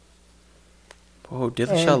Oh,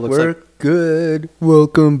 Dillashaw looks we're like... good.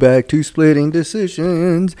 Welcome back to Splitting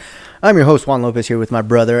Decisions. I'm your host, Juan Lopez, here with my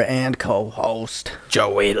brother and co-host,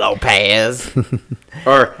 Joey Lopez.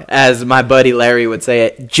 Or, as my buddy Larry would say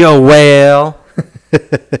it, Joel.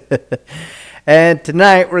 And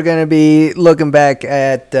tonight we're going to be looking back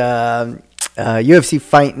at UFC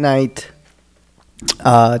Fight Night.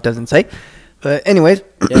 Doesn't say. But anyways.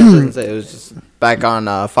 Yeah, it doesn't say. It was just back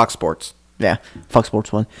on Fox Sports. Yeah, Fox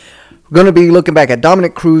Sports 1. We're going to be looking back at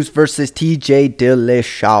Dominick Cruz versus TJ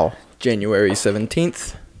Dillashaw. January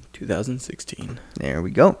 17th, 2016. There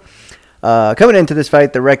we go. Coming into this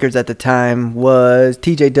fight, the records at the time was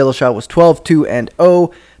TJ Dillashaw was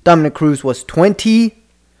 12-2-0. Dominick Cruz was 21-0.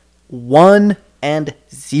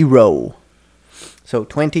 So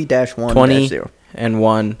 20-1-0. And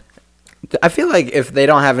 1. I feel like if they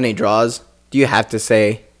don't have any draws, do you have to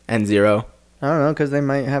say and 0? I don't know, because they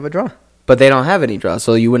might have a draw. But they don't have any draws,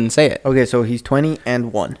 so you wouldn't say it. Okay, so he's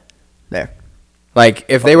 20-1. There. Like,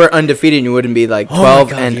 if they were undefeated, you wouldn't be like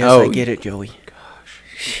 12-0. Yes, I get it, Joey. Gosh.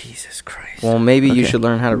 Jesus Christ. Well, maybe you should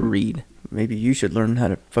learn how to read. Maybe you should learn how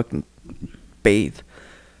to fucking bathe.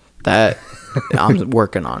 That I'm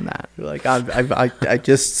working on that. Like I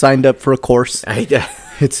just signed up for a course.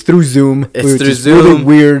 It's through Zoom. It's through is Zoom. Really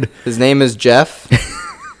weird. His name is Jeff.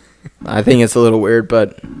 I think it's a little weird,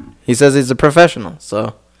 but he says he's a professional,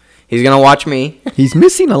 so he's gonna watch me. He's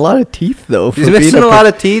missing a lot of teeth, though. He's missing a lot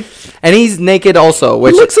of teeth, and he's naked also.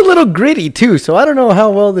 Which he looks a little gritty too, so I don't know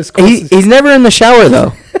how well this course is. He's never in the shower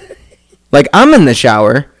though. Like, I'm in the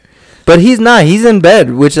shower, but he's not. He's in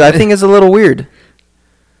bed, which I think is a little weird.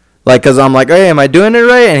 Like, because I'm like, hey, am I doing it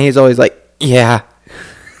right? And he's always like, yeah.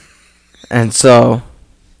 And so,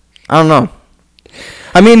 I don't know.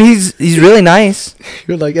 I mean, he's really nice.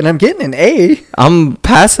 You're like, and I'm getting an A. I'm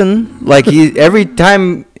passing. Like, every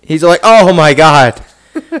time he's like, oh, my God.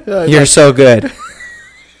 You're so good.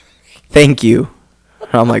 Thank you.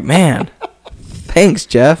 And I'm like, man, thanks,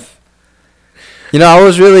 Jeff. You know, I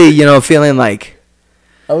was really, feeling like...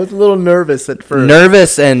 I was a little nervous at first.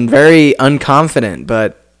 Nervous and very unconfident,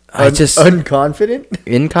 but... Unconfident?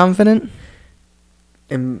 Inconfident?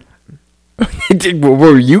 What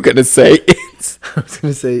were you going to say? I was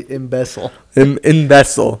going to say imbecile.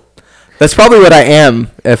 Imbecile. That's probably what I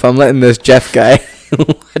am if I'm letting this Jeff guy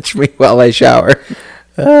watch me while I shower.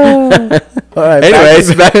 All right.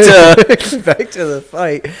 Anyways, back to the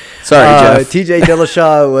fight. Sorry, Jeff. TJ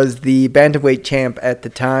Dillashaw was the bantamweight champ at the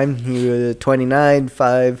time. He was 29,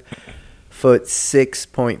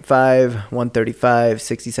 5'6.5", 135,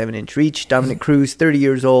 67-inch reach. Dominick Cruz, 30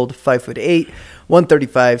 years old, 5'8",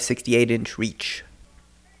 135, 68-inch reach.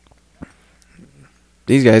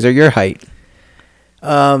 These guys are your height.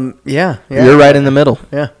 Yeah. You're right in the middle.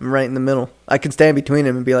 Yeah, I'm right in the middle. I can stand between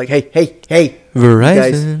them and be like, hey.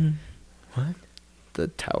 Verizon. What? The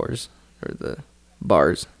towers or the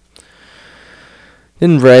bars.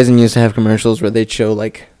 Didn't Verizon used to have commercials where they'd show,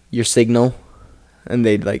 like, your signal and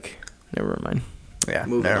they'd, like... Never mind. Yeah,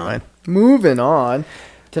 Moving on.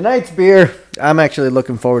 Tonight's beer, I'm actually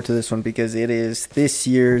looking forward to this one because it is this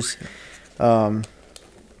year's one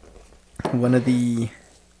of the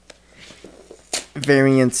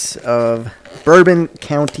variants of Bourbon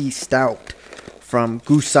County Stout from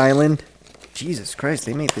Goose Island. Jesus Christ,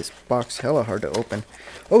 they made this box hella hard to open.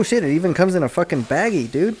 Oh shit, it even comes in a fucking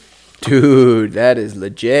baggie, dude. Dude, that is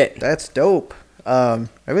legit. That's dope. I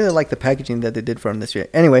really like the packaging that they did for them this year.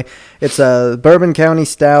 Anyway, it's a Bourbon County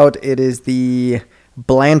Stout. It is the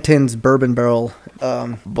Blanton's Bourbon Barrel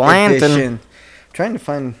Blanton. edition. I'm trying to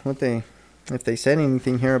find if they said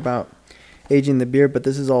anything here about aging the beer, but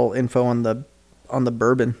this is all info on the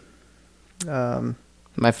bourbon.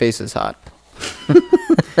 My face is hot.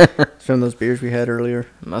 It's from those beers we had earlier.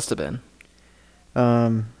 Must have been.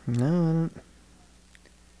 No, I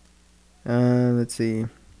don't. Let's see.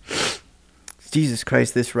 Jesus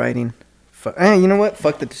Christ, this writing. You know what?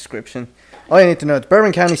 Fuck the description. All you need to know is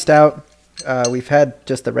Bourbon County Stout. We've had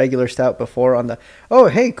just the regular stout before on the... Oh,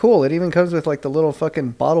 hey, cool. It even comes with like the little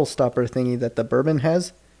fucking bottle stopper thingy that the bourbon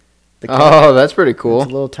has. Oh, that's pretty cool. It's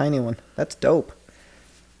a little tiny one. That's dope.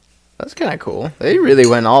 That's kind of cool. They really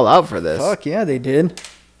went all out for this. Fuck yeah, they did.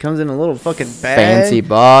 Comes in a little fucking bag. Fancy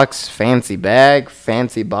box, fancy bag,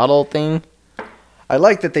 fancy bottle thing. I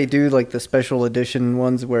like that they do like the special edition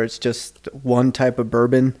ones where it's just one type of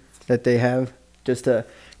bourbon that they have. Just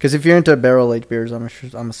because if you're into barrel aged beers, I'm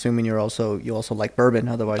assuming you also like bourbon.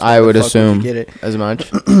 Otherwise, I would assume get it as much.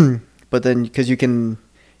 But then because you can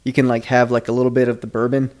like have like a little bit of the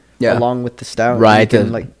bourbon along with the stout, right? And you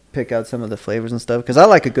can like pick out some of the flavors and stuff. Because I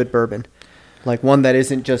like a good bourbon, like one that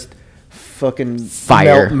isn't just fucking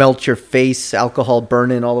fire melt your face, alcohol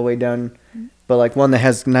burning all the way down. but like one that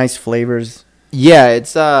has nice flavors. Yeah,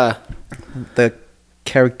 it's The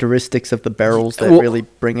characteristics of the barrels that Well- really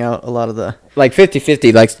bring out a lot of the like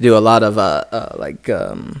 50/50 likes to do a lot of I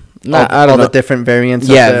don't all know. the different variants.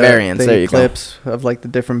 Yeah, of the, variants, The there you go. clips of like the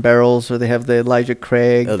different barrels, or they have the Elijah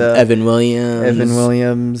Craig, the Evan Williams. Evan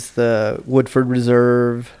Williams, the Woodford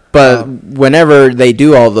Reserve. But whenever they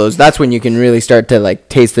do all those, that's when you can really start to like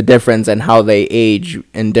taste the difference and how they age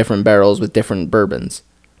in different barrels with different bourbons.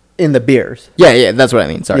 In the beers. Yeah, that's what I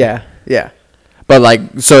mean. Sorry. Yeah. But like,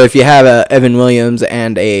 so if you have a Evan Williams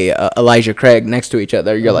and a Elijah Craig next to each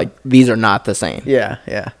other, you're like, these are not the same. Yeah.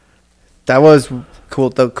 That was cool.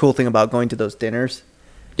 The cool thing about going to those dinners,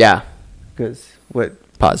 Yeah. because what?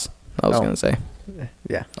 Pause. I was Oh. gonna say.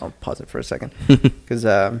 Yeah, I'll pause it for a second. Because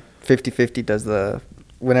 50/50 does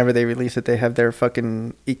whenever they release it, they have their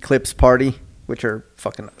fucking Eclipse party, which are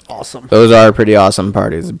fucking awesome. Those are pretty awesome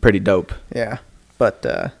parties. Pretty dope. Yeah, but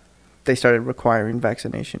they started requiring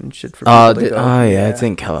vaccination and shit for Oh, people to go. yeah, it's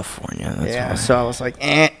in California. That's yeah, why. so I was like,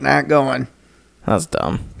 not going. That's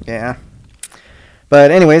dumb. Yeah. But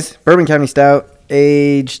anyways, Bourbon County Stout,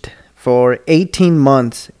 aged for 18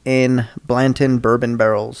 months in Blanton bourbon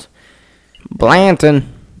barrels.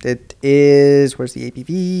 Blanton. It is, where's the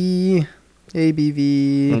ABV?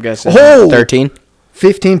 ABV. I'm guessing 13.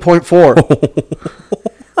 15.4.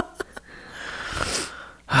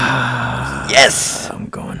 Yes. I'm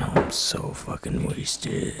going home so fucking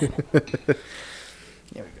wasted. There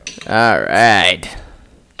we go. All right.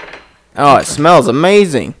 Oh, it smells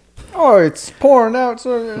amazing. Oh, it's pouring out.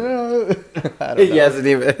 So I don't know. He hasn't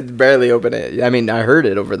even barely opened it. I mean, I heard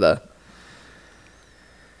it over the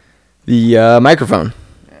microphone.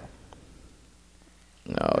 Yeah.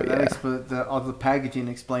 Oh yeah. All the packaging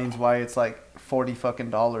explains why it's like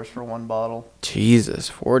 $40 for one bottle. Jesus,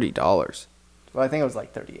 $40. Well, I think it was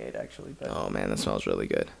like 38 actually. But Oh man, that smells really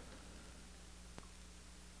good.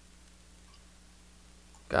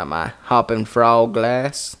 Got my hopping frog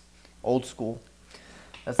glass. old school.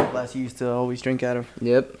 That's the glass you used to always drink out of.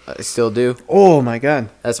 Yep, I still do. Oh my god,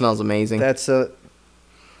 That smells amazing. that's Mmm.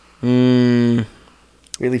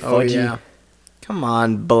 really Oh fudgy. yeah. Come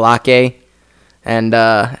on, Balake. And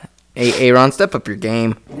Aaron, step up your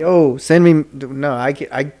game. Yo, send me. No, I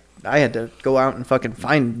had to go out and fucking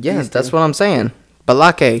find. Yes, these that's things. what I'm saying.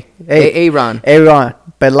 Balake. Hey. Aaron. Aaron,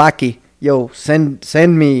 Belaki. Yo,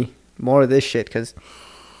 send me more of this shit, cause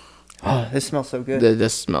this smells so good.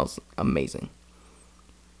 This smells amazing.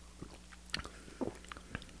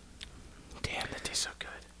 Damn, that tastes so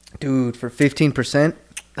good. Dude, for 15%,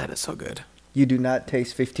 That is so good. you do not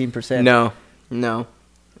taste 15%. No.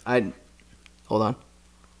 Hold on.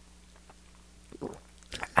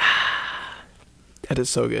 That is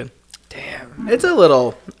so good. Damn. It's a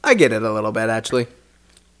little. I get it a little bit actually.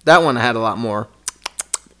 That one had a lot more.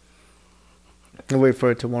 I'll wait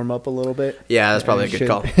for it to warm up a little bit. Yeah, that's probably a It good should-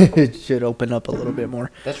 call. It should open up a little bit more.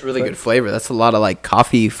 That's really But- good flavor. That's a lot of like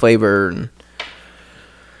coffee flavor and.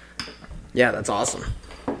 Yeah, that's awesome.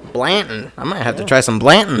 Blanton. I might have to try some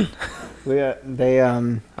Blanton. They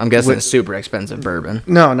I'm guessing it's super expensive bourbon.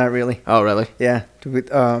 No, not really. Oh, really? Yeah.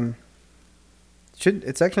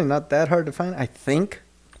 It's actually not that hard to find, I think.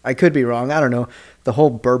 I could be wrong. I don't know. The whole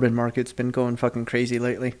bourbon market's been going fucking crazy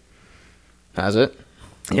lately. Has it?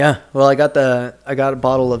 Yeah. Well, I got a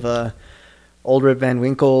bottle of Old Rip Van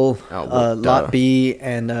Winkle, Oh, well, Lot duh. B,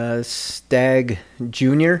 and Stag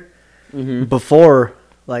Junior Mm-hmm. before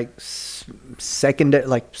like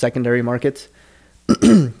secondary markets.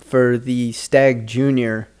 For the Stag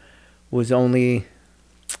Junior was only,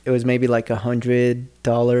 it was maybe like $100,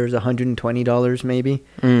 $120 maybe.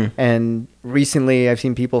 Mm. And recently I've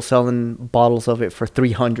seen people selling bottles of it for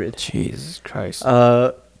 $300. Jesus Christ.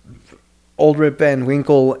 Old Rip Van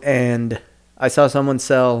Winkle, and I saw someone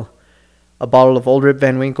sell a bottle of Old Rip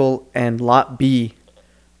Van Winkle and Lot B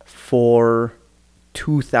for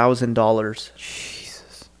 $2,000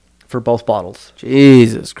 Jesus. for both bottles.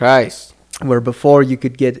 Jesus Christ. Where before you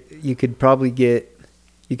could get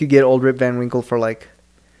Old Rip Van Winkle for like,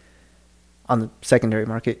 on the secondary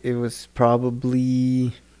market, it was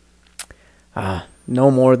probably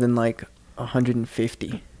no more than like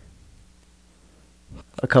 150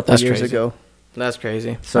 a couple That's years crazy. ago. That's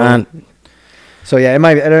crazy. So- Man, So yeah, it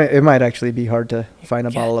might actually be hard to find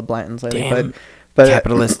a bottle of Blanton's lately, damn but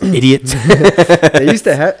capitalist idiots.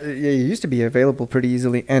 it used to be available pretty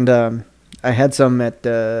easily, and I had some at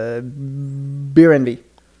Beer Envy.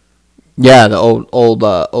 Yeah, the old.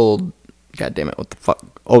 God damn it! What the fuck?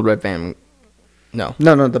 Old Red Van. No.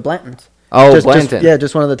 No, the Blantons. Oh, Just Blanton.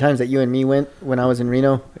 just one of the times that you and me went when I was in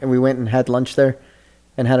Reno, and we went and had lunch there,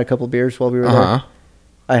 and had a couple beers while we were Uh-huh.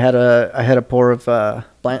 I had a pour of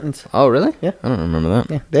Blanton's. Oh, really? Yeah. I don't remember that.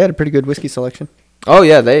 Yeah, they had a pretty good whiskey selection. Oh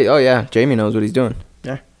yeah, Jamie knows what he's doing.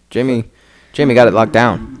 Yeah. Jamie got it locked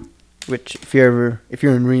down. Which, if you're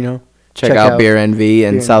in Reno, Check out Beer NV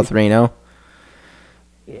in Beer South NV. Reno.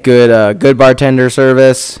 Good bartender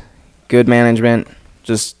service, good management,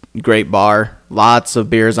 just great bar. Lots of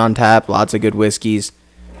beers on tap, lots of good whiskeys.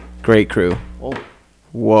 Great crew. Whoa.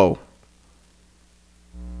 Whoa.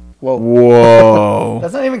 Whoa. Whoa.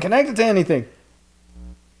 That's not even connected to anything.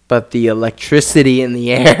 But the electricity in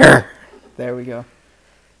the air. There we go.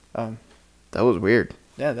 That was weird.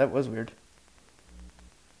 Yeah, that was weird.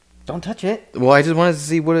 Don't touch it. Well, I just wanted to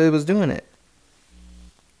see what it was doing it.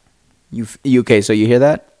 You okay, so you hear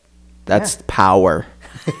that? That's power.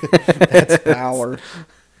 That's power.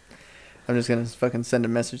 I'm just gonna fucking send a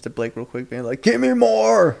message to Blake real quick, being like, "Give me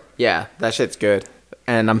more." Yeah, that shit's good.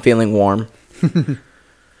 And I'm feeling warm.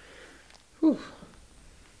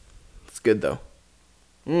 It's good though.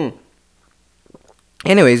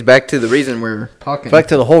 Anyways, back to the reason we're talking. Back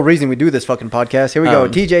to the whole reason we do this fucking podcast. Here we go.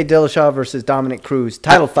 Um, TJ Dillashaw versus Dominic Cruz.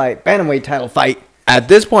 Title fight. Bantamweight title fight. At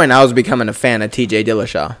this point, I was becoming a fan of TJ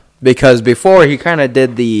Dillashaw. Because before, he kind of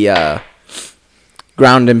did the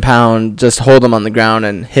ground and pound, just hold him on the ground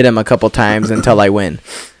and hit him a couple times until I win.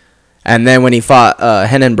 And then when he fought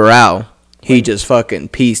Renan Barao, he just fucking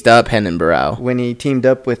pieced up Renan Barao. When he teamed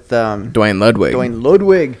up with Dwayne Ludwig. Dwayne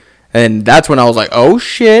Ludwig. And that's when I was like, oh,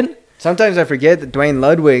 shit. Sometimes I forget that Dwayne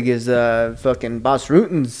Ludwig is fucking Boss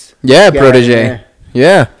Rutan's Yeah, guy protege. there.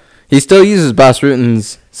 Yeah. He still uses Boss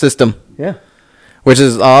Rutan's system. Yeah. Which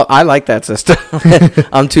is, I like that system.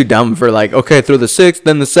 I'm too dumb for like, okay, through the 6,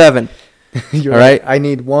 then the 7. You're All right. I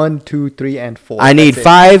need 1, 2, 3, and 4. I need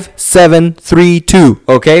That's it. 5, 7, 3, 2.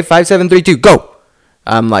 Okay, 5, 7, 3, 2. Go.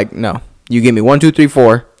 I'm like, no. You give me 1, 2, 3,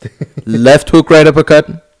 4. Left hook, right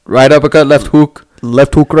uppercut. Right uppercut, left hook.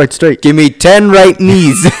 Left hook, right straight. Give me 10 right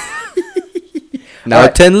knees. Now All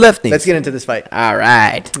right, 10 left knees. Let's get into this fight. All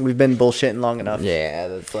right. We've been bullshitting long enough. Yeah,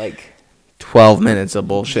 that's like 12 minutes of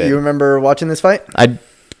bullshit. You remember watching this fight? I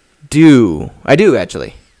do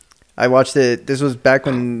actually. I watched it. This was back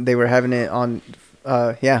when they were having it on,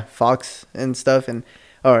 Fox and stuff. And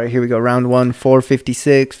all right, here we go. Round 1, 4,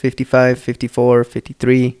 56, 55, 54,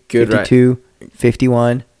 53, Good, 52,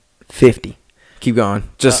 51, 50. Keep going.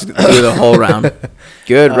 Just do the whole round.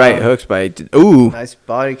 Good right hooks by. Ooh, Nice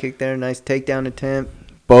body kick there. Nice takedown attempt.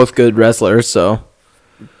 both good wrestlers. So.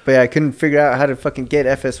 But yeah, I couldn't figure out how to fucking get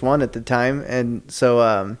FS1 at the time. And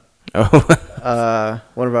so Oh.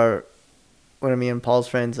 one of me and Paul's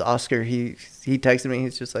friends, Oscar, he texted me.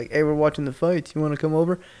 He's just like, "Hey, we're watching the fights. You want to come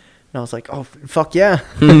over?" And I was like, "Oh, fuck yeah."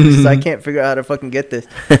 'Cause I can't figure out how to fucking get this.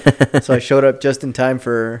 So I showed up just in time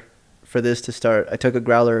for this to start. I took a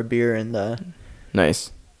growler of beer, and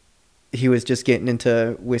Nice. he was just getting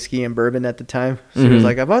into whiskey and bourbon at the time. So he was Mhm.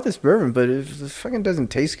 like, "I bought this bourbon, but it fucking doesn't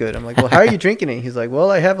taste good." I'm like, "Well, how are you drinking it?" He's like,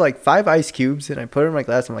 "Well, I have like 5 ice cubes, and I put it in my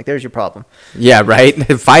glass." I'm like, "There's your problem." Yeah. Right.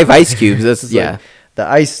 5 ice cubes. That's It's yeah. like, the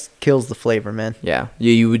ice kills the flavor, man. Yeah.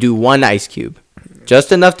 You would do 1 ice cube,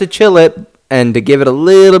 just enough to chill it and to give it a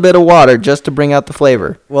little bit of water, just to bring out the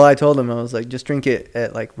flavor. Well, I told him, I was like, just drink it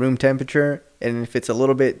at like room temperature, and if it's a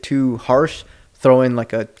little bit too harsh, throw in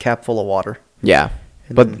like a cap full of water. Yeah.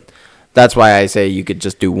 And But then- that's why I say you could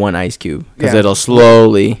just do 1 ice cube because Yeah. it'll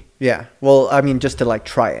slowly. yeah. Well, I mean, just to like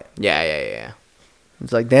try it. Yeah.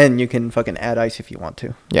 It's like then you can fucking add ice if you want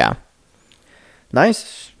to. Yeah.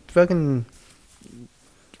 Nice fucking.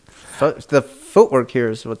 The footwork here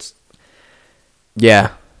is what's Yeah.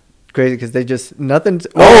 crazy because they just nothing's.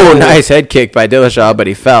 Oh, nice head kick by Dillashaw, but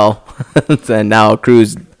he fell. And now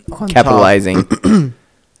Cruz On capitalizing.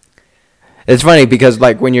 It's funny because,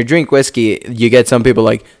 like, when you drink whiskey, you get some people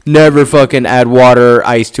like, never fucking add water or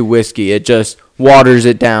ice to whiskey. It just waters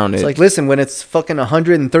it down. It's like, listen, when it's fucking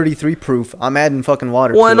 133 proof, I'm adding fucking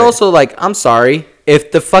water. well, to and it. also, like, I'm sorry.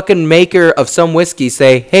 If the fucking maker of some whiskey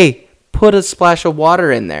say, hey, put a splash of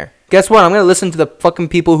water in there. Guess what? I'm going to listen to the fucking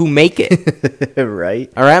people who make it.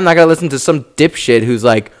 right? All right? I'm not going to listen to some dipshit who's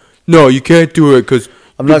like, no, you can't do it because...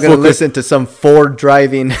 I'm not going to listen to some Ford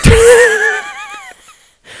driving,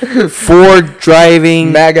 Ford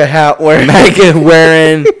driving, MAGA hat wearing. MAGA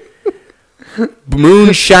wearing,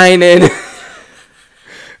 moon shining.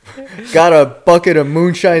 Got a bucket of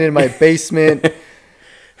moonshine in my basement.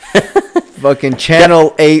 Fucking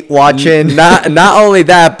Channel 8 watching. Not only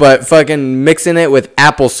that, but fucking mixing it with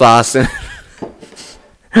applesauce.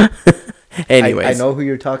 Anyways. I know who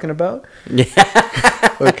you're talking about. Yeah.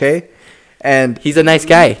 Okay. And He's a nice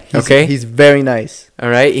guy. Okay. he's very nice. All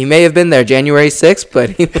right. He may have been there January 6th, but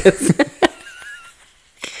he was.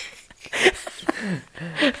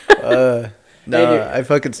 No, I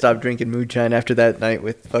fucking stopped drinking moonshine after that night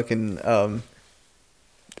with fucking oh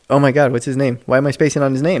my god, what's his name? Why am I spacing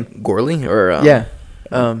on his name? Gorley or Yeah.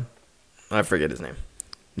 I forget his name.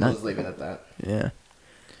 Not- Let's leave it at that. Yeah.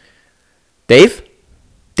 Dave.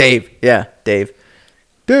 Yeah, Dave.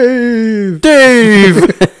 Dave.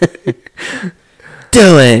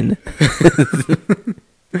 Dylan.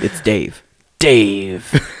 It's Dave.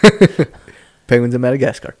 Penguins of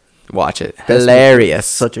Madagascar. Watch it. Hilarious.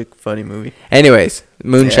 Such a funny movie. Anyways,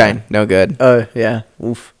 Moonshine, Yeah. no good. Yeah.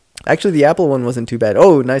 Oof. Actually, the Apple one wasn't too bad.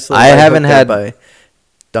 Oh, nice. I haven't hook there had- by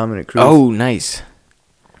Dominic Cruz. Oh, nice.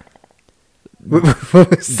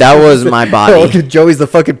 That That was my body. Oh, Joey's the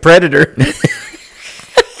fucking predator.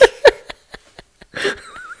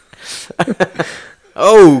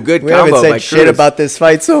 Oh, good We combo haven't by said shit Cruz. about this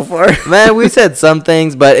fight so far. Man, we said some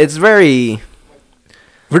things, but it's very.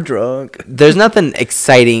 We're drunk. There's nothing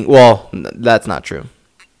exciting. Well, that's not true.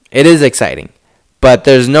 It is exciting, but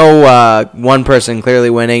there's no one person clearly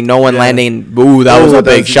winning. No one Yeah. landing. Ooh, that was Ooh, a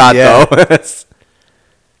big that's- shot yeah. though.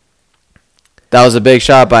 That was a big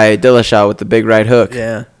shot by Dillashaw with the big right hook.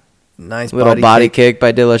 Yeah. Nice Little body kick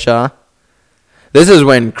by Dillashaw. This is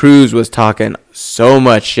when Cruz was talking so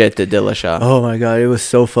much shit to Dillashaw. Oh my god, it was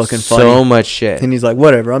so fucking funny. So much shit. And he's like,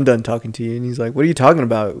 whatever, I'm done talking to you. And he's like, what are you talking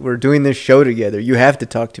about? We're doing this show together. You have to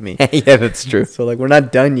talk to me. Yeah, that's true. So, like, we're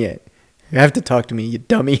not done yet. You have to talk to me, you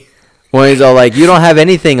dummy. When he's all like, you don't have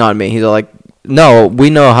anything on me. He's all like, no, we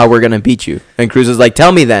know how we're going to beat you. And Cruz is like,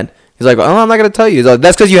 tell me then. He's like, oh, I'm not going to tell you. He's like,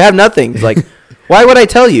 that's because you have nothing. He's like, why would I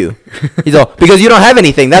tell you? He's all, because you don't have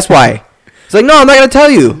anything. That's why. He's like, no, I'm not going to tell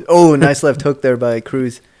you. Oh, nice left hook there by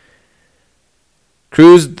Cruz.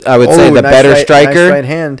 Cruz, I would say the nice better striker. Nice right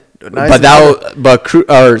hand. Nice But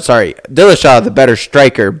Dillashaw the better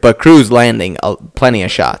striker, but Cruz landing plenty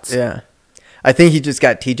of shots. Yeah. I think he just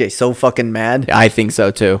got TJ so fucking mad I think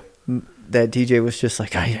so too. that TJ was just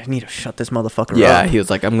like, I need to shut this motherfucker Yeah, up. he was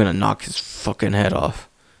like, I'm gonna knock his fucking head off.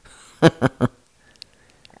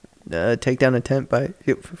 Takedown attempt by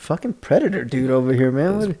fucking Predator dude over here,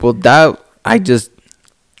 man. Well, that I just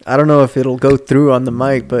I don't know if it'll go through on the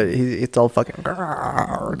mic, but it's all fucking.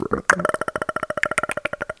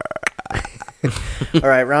 All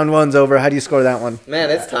right, round one's over. How do you score that one?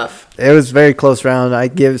 man, it's tough. It was a very close round. I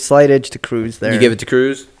give slight edge to Cruz there. You give it to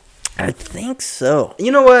Cruz. I think so.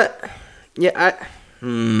 You know what? Yeah,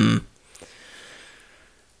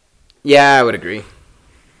 Yeah, I would agree.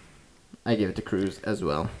 I give it to Cruz as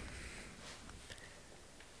well.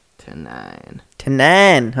 10-9.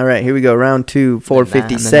 10-9. All right, here we go. Round two.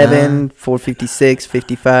 457, 456,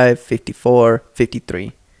 55, 54,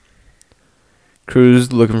 53.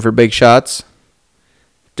 Cruz looking for big shots.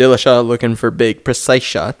 Dillashaw looking for big, precise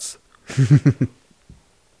shots.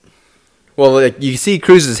 Well, like, you see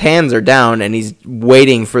Cruz's hands are down, and he's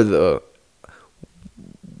waiting for the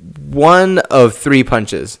one of three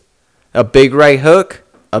punches. A big right hook,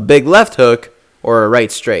 a big left hook, or a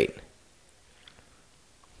right straight.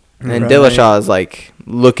 And Right. Dillashaw is like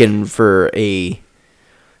looking for a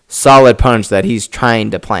solid punch that he's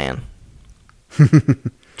trying to plan.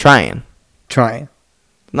 Trying.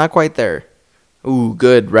 Not quite there. Ooh,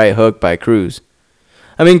 good right hook by Cruz.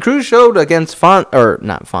 I mean, Cruz showed against Font, or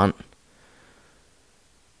not Font.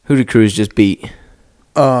 Who did Cruz just beat?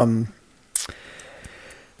 Oh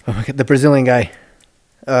my god, the Brazilian guy.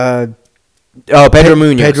 Pedro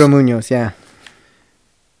Munoz. Pedro Munoz, yeah.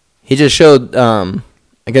 He just showed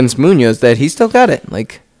against Munoz that he still got it.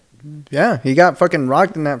 Like, Yeah, he got fucking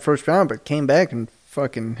rocked in that first round, but came back and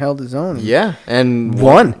fucking held his own. yeah, and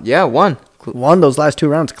Won. Yeah, won. Won those last two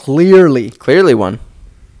rounds clearly. Clearly won.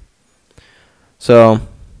 So,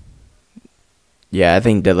 yeah, I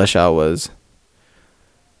think Dillashaw was,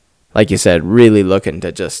 like you said, really looking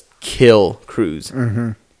to just kill Cruz.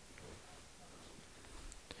 Mm-hmm.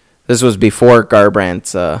 This was before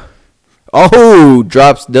Garbrandt's. Drops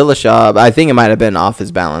Dillashaw. I think it might have been off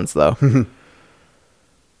his balance, though.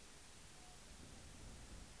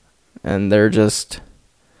 And they're just.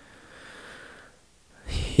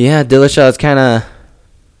 Yeah, Dillashaw's kind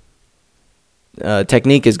of.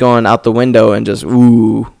 Technique is going out the window and just.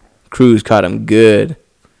 Ooh, Cruz caught him good.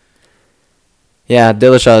 Yeah,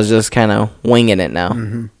 Dillashaw is just kind of winging it now.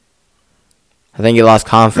 Mm-hmm. I think he lost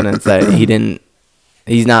confidence that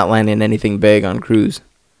he's not landing anything big on Cruz.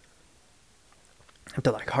 Have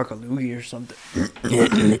to like hark a loogie or something.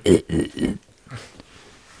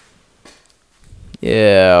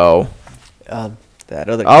 Yeah. That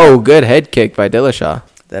other. Oh, good head kick by Dillashaw.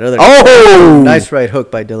 That other. Oh! Nice right hook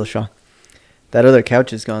by Dillashaw. That other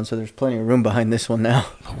couch is gone, so there's plenty of room behind this one now.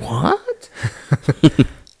 What?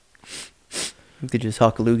 You could just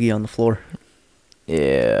hawk a loogie on the floor.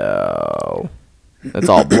 Yeah. It's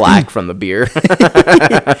all black from the beer.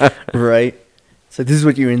 Right. So this is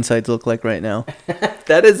what your insides look like right now.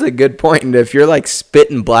 That is a good point. And if you're like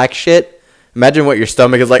spitting black shit, imagine what your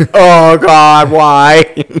stomach is like. Oh God,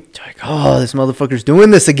 why? It's like, oh, this motherfucker's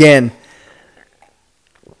doing this again.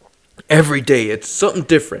 Every day it's something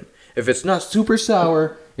different. If it's not super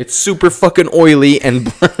sour, it's super fucking oily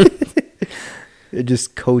and It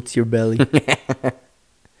just coats your belly.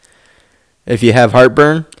 if you have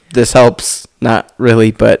heartburn, this helps. Not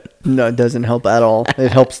really, but No, it doesn't help at all.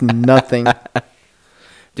 It helps nothing.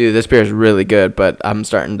 dude, this beer is really good, but I'm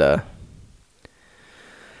starting to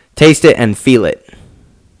taste it and feel it.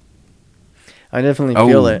 I definitely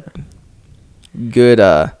feel it. Good,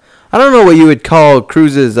 I don't know what you would call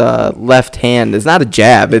Cruz's left hand. It's not a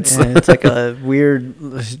jab. It's It's like a weird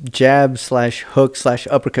jab / hook /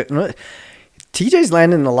 uppercut. TJ's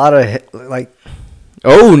landing a lot of like.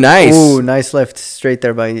 oh, nice. Oh, nice left straight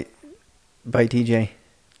there by TJ.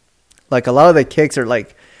 Like a lot of the kicks are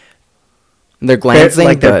like They're glancing,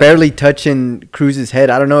 like they're but barely touching Cruz's head.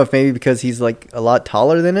 I don't know if maybe because he's like a lot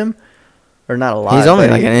taller than him, or not a lot. he's only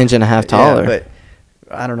but like an inch and a half taller. Yeah, but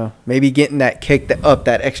I don't know. Maybe getting that kick up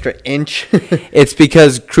that extra inch. It's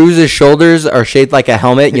because Cruz's shoulders are shaped like a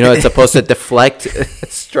helmet. You know, it's supposed to deflect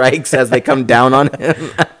strikes as they come down on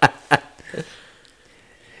him.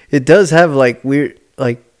 It does have like weird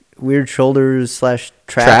shoulders /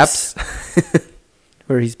 traps.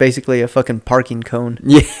 Where he's basically a fucking parking cone.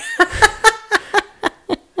 Yeah.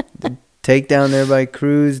 Takedown there by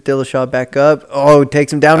Cruz. Dillashaw back up. Oh,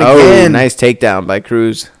 takes him down Oh, again. nice takedown by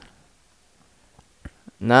Cruz.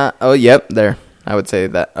 Oh, yep, there. I would say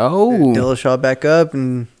that. Oh. Dillashaw back up,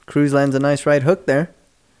 and Cruz lands a nice right hook there.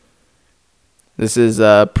 This is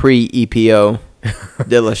pre-EPO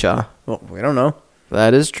Dillashaw. Well, we don't know.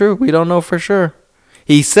 That is true. We don't know for sure.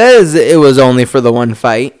 He says it was only for the one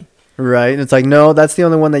fight. Right. It's like, no, that's the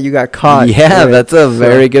only one that you got caught. Yeah, with. that's a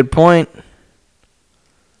very good point.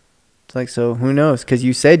 It's like, so who knows? Because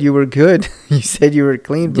you said you were good. You said you were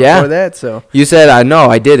clean before that, so. You said, I know,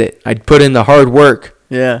 I did it. I put in the hard work.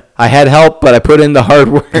 Yeah. I had help, but I put in the hard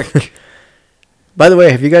work. By the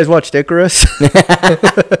way, have you guys watched Icarus?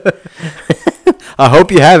 I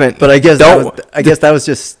hope you haven't. But I guess that was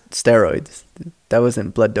just steroids. That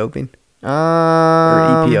wasn't blood doping. Or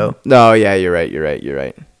EPO. No, yeah, you're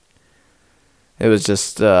right. It was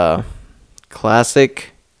just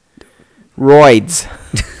classic roids.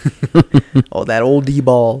 Oh, that old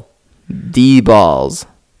D-ball. D-balls.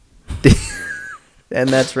 And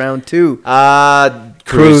that's round 2.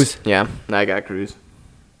 Cruz. Yeah, I got Cruz.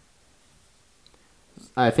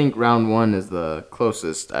 I think round 1 is the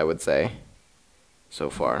closest, I would say, so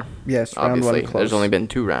far. Yes, Obviously, round 1 close. there's only been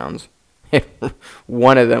 2 rounds.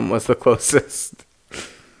 One of them was the closest.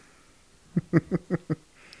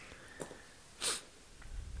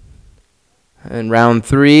 And round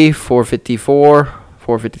 3, 454,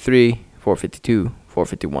 453, 452,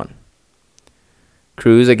 451.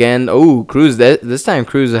 Cruz again. Oh, Cruz. This time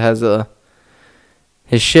Cruz has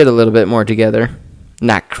his shit a little bit more together.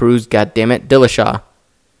 Not Cruz, goddammit. Dillashaw.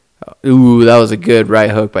 Ooh, that was a good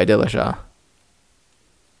right hook by Dillashaw.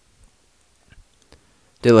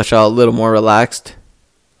 Dillashaw a little more relaxed.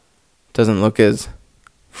 Doesn't look as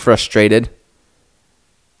frustrated.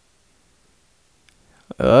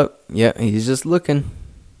 Oh, yeah, he's just looking.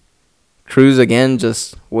 Cruz again,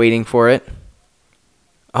 just waiting for it.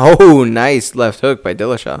 Oh, nice left hook by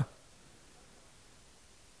Dillashaw.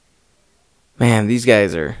 Man, these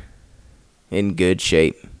guys are in good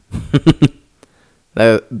shape.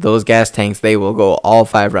 Those gas tanks, they will go all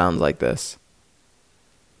 5 rounds like this.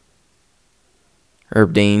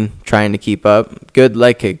 Herb Dean trying to keep up. Good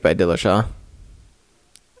leg kick by Dillashaw.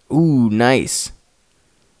 Ooh, nice.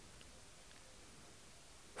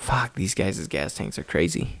 Fuck, these guys' gas tanks are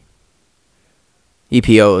crazy.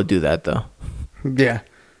 EPO will do that, though. Yeah.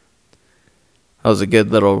 That was a good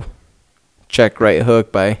little check right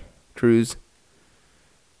hook by Cruz.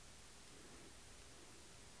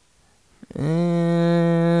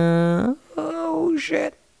 Oh,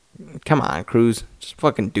 shit. Come on, Cruz. Just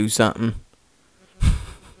fucking do something.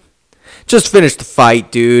 Just finish the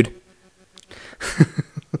fight, dude.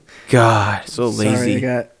 God, so lazy. Sorry, I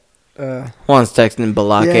got... Juan's texting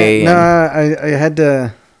Balake. I had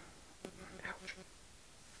to...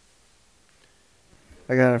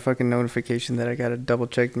 I got a fucking notification that I got to double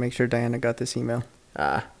check to make sure Diana got this email.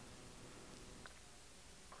 Oh,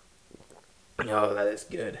 that is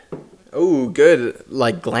good. Oh, good.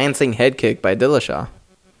 Like glancing head kick by Dillashaw.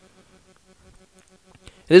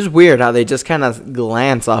 It is weird how they just kind of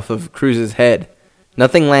glance off of Cruz's head.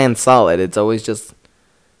 Nothing lands solid. It's always just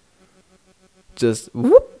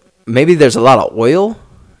whoop. maybe there's a lot of oil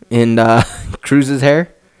in Cruz's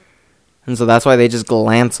hair. And so that's why they just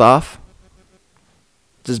glance off.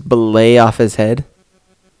 Just belay off his head.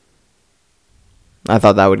 I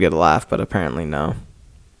thought that would get a laugh, but apparently no.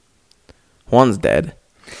 One's dead.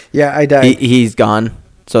 Yeah, I died. He's gone.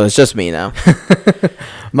 So it's just me now.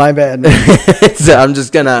 My bad. So I'm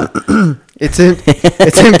just gonna. It's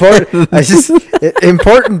important.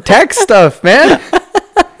 Important tech stuff, man.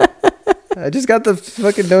 I just got the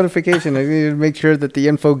fucking notification. I need to make sure that the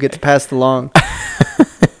info gets passed along.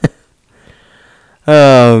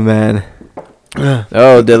 Oh man.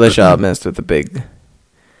 Oh, Dillashaw missed with a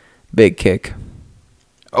big kick.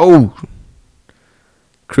 Oh.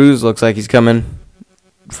 Cruz looks like he's coming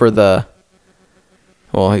for the.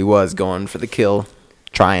 Well, he was going for the kill,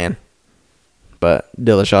 trying. But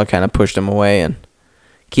Dillashaw kind of pushed him away and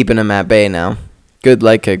keeping him at bay now. Good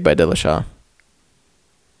leg kick by Dillashaw.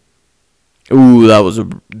 Ooh, that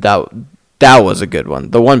was a good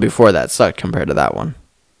one. The one before that sucked compared to that one.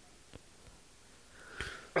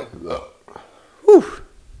 Whew.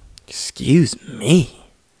 Excuse me.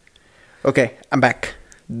 Okay, I'm back.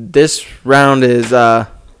 This round is I've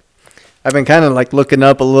been kind of like looking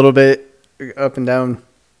up a little bit, up and down,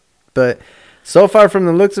 but so far from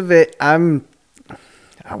the looks of it, I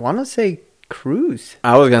want to say Cruz.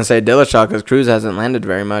 I was gonna say Dillashaw because Cruz hasn't landed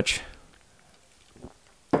very much.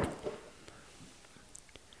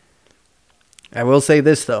 I will say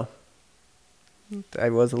this though. I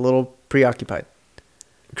was a little preoccupied.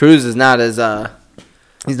 Cruz is not as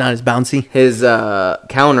He's not as bouncy. his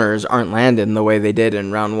counters aren't landing the way they did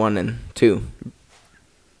in round 1 and 2.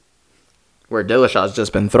 Where Dillashaw's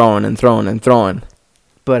just been throwing and throwing and throwing.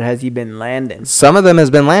 But has he been landing? Some of them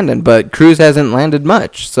has been landing, but Cruz hasn't landed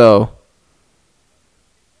much. So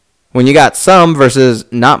when you got some versus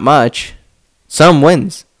not much, some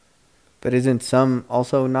wins. But isn't some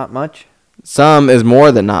also not much? Some is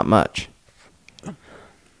more than not much.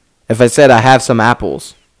 If I said I have some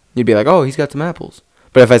apples, you'd be like, oh, he's got some apples.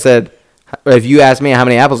 But if you asked me how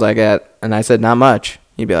many apples I got, and I said not much,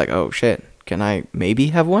 you'd be like, oh, shit, can I maybe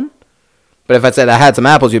have one? But if I said I had some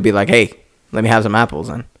apples, you'd be like, hey, let me have some apples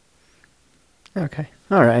then. Okay.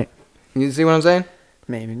 All right. You see what I'm saying?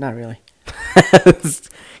 Maybe. Not really.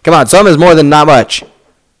 Come on, some is more than not much.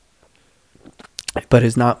 But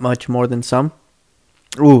is not much more than some?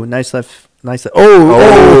 Ooh, nice left. Nice.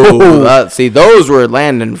 See, those were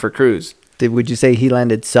landing for Cruz. Would you say he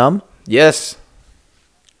landed some? Yes.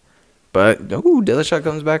 But, Dillashaw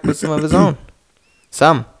comes back with some of his own.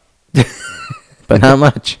 Some. But not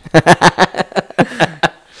much.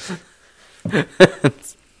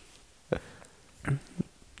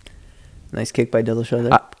 Nice kick by Dillashaw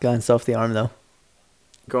there. Got himself the arm, though.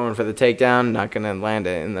 Going for the takedown. Not going to land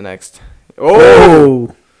it in the next.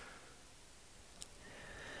 Oh!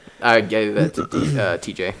 I gave that to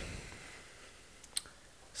TJ.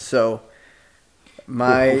 So,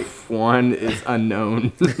 my... One is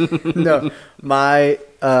unknown. No, my...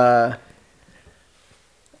 how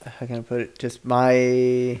can I put it? Just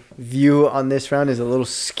my view on this round is a little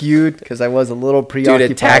skewed because I was a little preoccupied. Due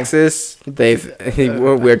to taxes,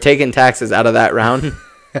 we're taking taxes out of that round.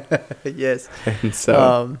 Yes. And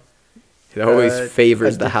so it always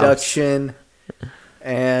favors the house. Deduction,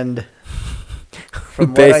 and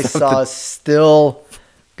from what I saw, still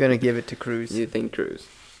gonna give it to Cruz. You think Cruz?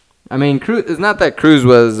 I mean, Cruz. It's not that Cruz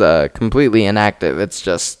was completely inactive. It's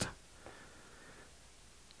just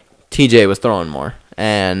TJ was throwing more,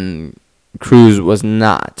 and Cruz was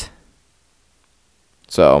not.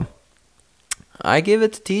 So I give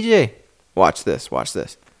it to TJ. Watch this.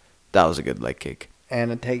 That was a good leg kick. And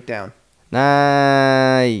a takedown.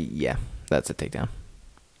 Yeah, that's a takedown.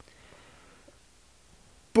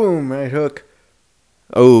 Boom, right hook.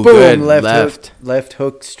 Oh, Boom, good left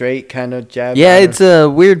hook, straight kind of jab. Yeah, it's a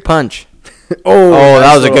weird punch. Oh,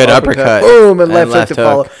 that was a good uppercut. Boom, and left hook to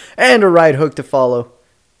follow. And a right hook to follow.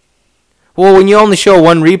 Well, when you only show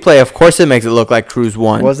one replay, of course it makes it look like Cruz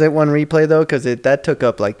won. Was it one replay, though? Because that took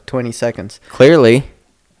up like 20 seconds. Clearly.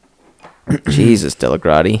 Jesus,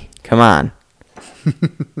 Delagrati. Come on.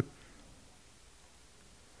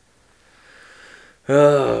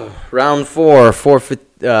 Round 4,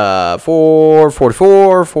 444,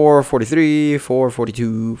 443,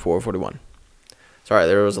 442, 441. Sorry,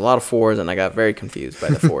 there was a lot of fours, and I got very confused by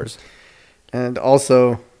the fours. And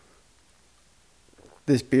also,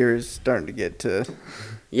 this beer is starting to get to...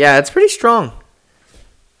 Yeah, it's pretty strong.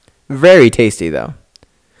 Very tasty, though.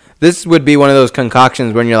 This would be one of those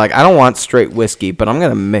concoctions when you're like, I don't want straight whiskey, but I'm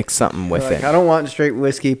going to mix something with it. I don't want straight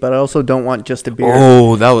whiskey, but I also don't want just a beer.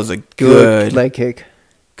 Oh, that was a good leg kick.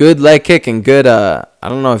 Good leg kick and good, I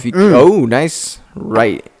don't know if you... Oh, nice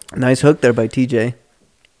right Nice hook there by TJ.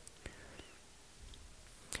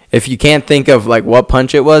 If you can't think of like what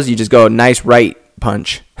punch it was, you just go nice right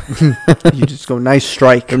punch. You just go nice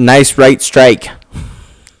strike. Nice right strike.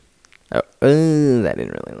 Oh, that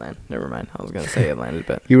didn't really land. Never mind. I was gonna say it landed,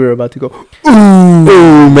 but You were about to go.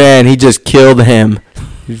 ooh, man, he just killed him.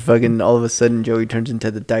 He's fucking. All of a sudden, Joey turns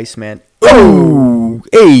into the Dice Man. Ooh,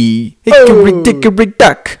 hey, hickory dickory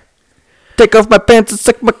duck. Take off my pants and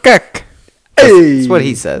suck my cock. Hey. That's what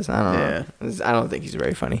he says. I don't Yeah. know. I don't think he's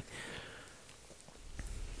very funny.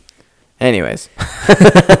 Anyways.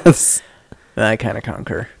 I kind of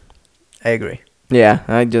concur. I agree. Yeah,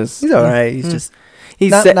 I just... He's all right. He's just. He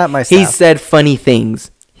not my style. He said funny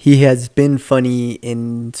things, He has been funny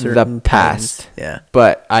in certain The past. times. Yeah.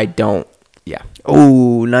 but I don't... Yeah.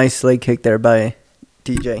 Oh, nice leg kick there by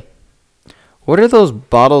TJ. What are those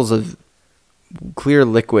bottles of clear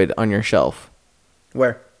liquid on your shelf?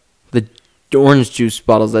 Where? The orange juice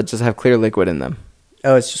bottles that just have clear liquid in them.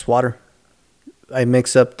 Oh, it's just water. I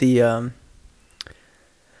mix up the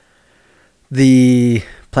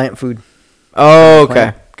plant food. Oh, okay.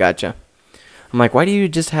 Plant. Gotcha. I'm like, why do you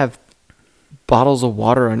just have bottles of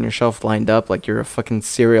water on your shelf lined up like you're a fucking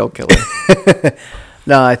serial killer?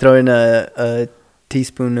 No, I throw in a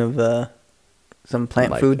teaspoon of some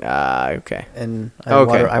plant food, Okay. and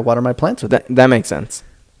Okay. I water my plants with it. That makes sense.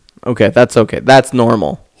 Okay, that's okay. That's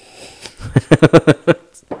normal.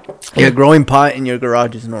 A growing pot in your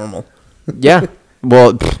garage is normal. Yeah.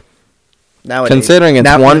 Well, Nowadays, Considering it's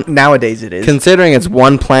one- nowadays it is. considering it's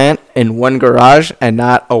one plant in one garage and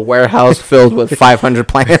not a warehouse filled with 500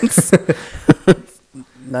 plants.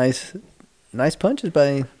 nice punches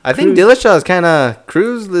by. I think Cruz. Dillashaw is kind of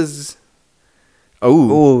Cruz is.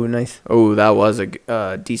 Oh, nice. Oh, that was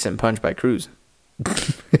a decent punch by Cruz.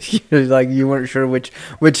 You're like you weren't sure which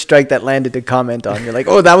strike that landed to comment on. You're like,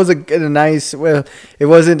 oh, that was a nice. Well, it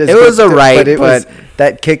wasn't. As It good was a right, but it was but-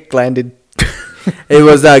 that kick landed. It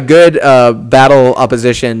was a good battle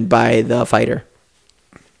opposition by the fighter.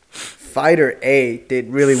 Fighter A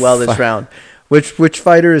did really well this round. Which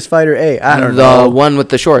fighter is Fighter A? I don't The know. one with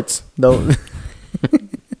the shorts. No.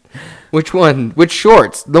 Which one? Which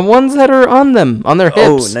shorts? The ones that are on them, on their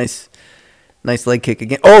Oh, hips. nice leg kick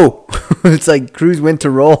again. Oh, it's like Cruz went to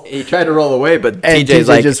roll, He tried to roll away, but and TJ's TJ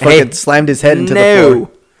like, just hey, fucking slammed his head into the no.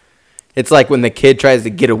 floor. It's like when the kid tries to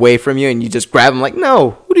get away from you and you just grab him like,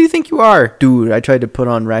 no, who do you think you are? Dude, I tried to put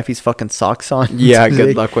on Rafi's fucking socks on. Yeah, today.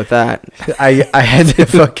 good luck with that. I had to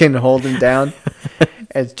fucking hold him down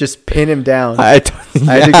and just pin him down. I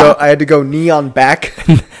had to go knee on back.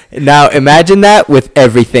 Now imagine that with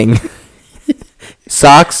everything.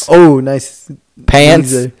 Socks, Oh, nice.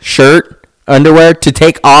 pants, These are- shirt, underwear to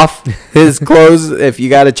take off his clothes if you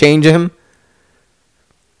got to change him.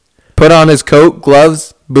 Put on his coat,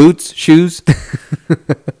 gloves, boots, shoes.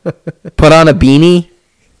 Put on a beanie.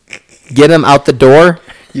 Get him out the door.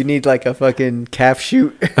 You need like a fucking calf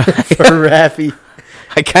shoot for Rafi.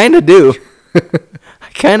 I kind of do.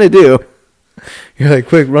 You're like,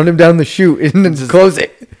 quick, run him down the chute and then just close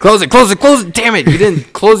it. Close it. Damn it. You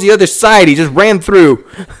didn't close the other side. He just ran through.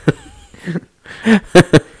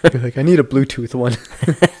 You're like, I need a Bluetooth one.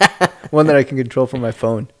 One that I can control from my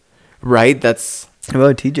phone. Right? That's...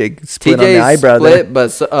 Well, TJ split on the TJ's eyebrow split,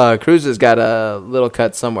 there. but Cruz has got a little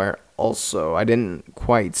cut somewhere also. I didn't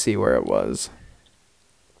quite see where it was.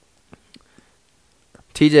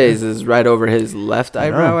 TJ's is right over his left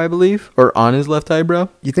eyebrow, I believe. Or on his left eyebrow.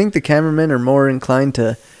 You think the cameramen are more inclined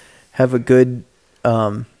to have a good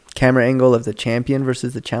camera angle of the champion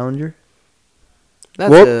versus the challenger?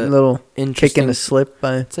 That's Whoop, a little kick interesting, in the slip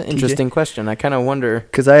by it's an interesting question. I kind of wonder.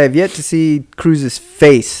 Because I have yet to see Cruz's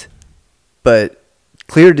face, but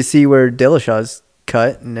clear to see where Dillashaw's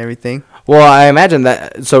cut and everything. Well, I imagine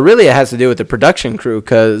that. So really it has to do with the production crew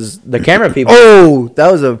because the camera people. Oh, that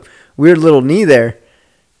was a weird little knee there.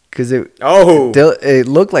 Because Oh. it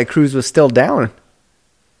looked like Cruz was still down.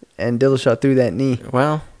 And Dillashaw threw that knee.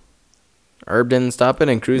 Well, Herb didn't stop it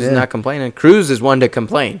and Cruz is Yeah. not complaining. Cruz is one to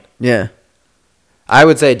complain. Yeah. I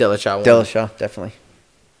would say Dillashaw won. Dillashaw, definitely.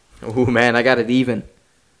 Oh, man, I got it even.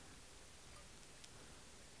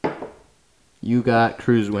 You got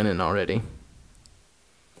Cruz winning already.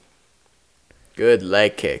 Good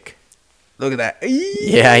leg kick. Look at that.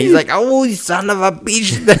 Yeah, he's like, oh, you son of a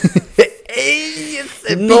bitch.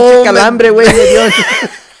 No, calambre, güey, me dio.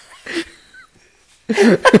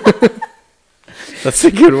 That's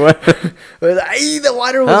a good one. Ay, the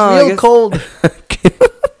water was Oh, I real guess- cold.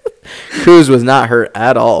 Cruz was not hurt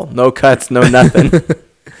at all. No cuts, no nothing.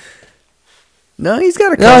 No, he's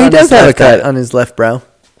got a cut. No, he on does his have a left cut. on his left brow.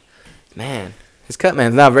 Man, His cut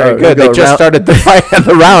man's not very Oh, good. we They go just round- started the fight of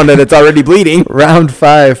the round and it's already bleeding. Round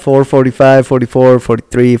 5, 445, 44,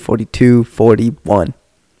 43, 42, 41.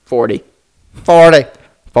 40. 40.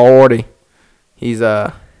 40. He's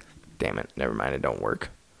damn it. Never mind. It don't work.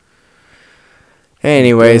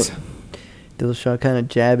 Anyways. Dillashaw kind of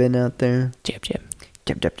jabbing out there. Jab, jab.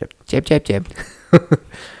 Jab, jab, jab. Jab, jab, jab.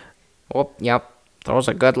 Oh, yep. Throws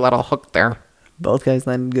a good little hook there. Both guys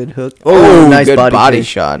landing good hook. Oh, nice good body kick.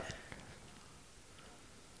 shot.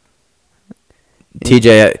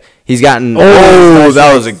 TJ, he's gotten. Oh, Oh, nice that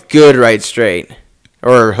right. was a good right straight.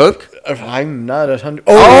 Or hook. I'm not 100.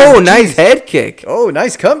 Oh, nice jeez. head kick. Oh,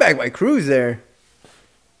 nice comeback by Cruz there.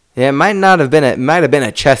 Yeah, it might not have been. It might have been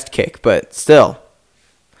a chest kick, but still,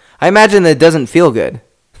 I imagine that it doesn't feel good.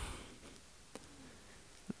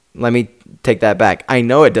 Let me take that back. I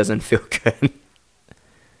know it doesn't feel good.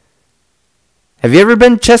 Have you ever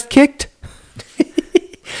been chest kicked?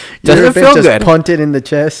 Doesn't Ever been feel just good. punted in the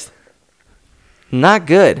chest. Not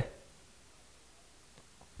good.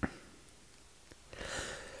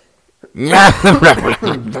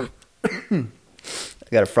 I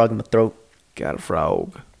got a frog in my throat. Got a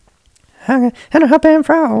frog. And a hop and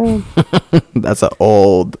frog. That's an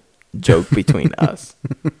old joke between us.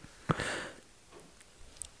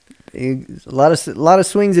 A lot of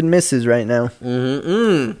swings and misses right now.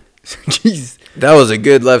 Mm-mm. Jeez. That was a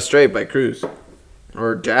good left straight by Cruz.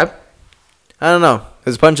 Or jab? I don't know.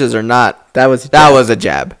 His punches are not. That was a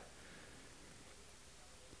jab.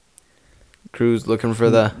 Cruz looking for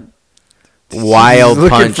the wild looking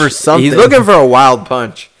punch. for something. He's looking for a wild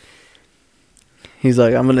punch. He's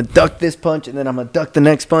like, I'm gonna duck this punch, and then I'm gonna duck the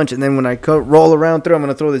next punch, and then when I roll around through, I'm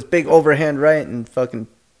gonna throw this big overhand right, and fucking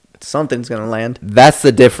something's gonna land. That's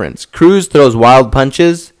the difference. Cruz throws wild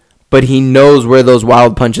punches, but he knows where those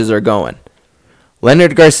wild punches are going.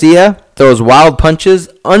 Leonard Garcia throws wild punches,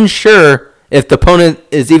 unsure if the opponent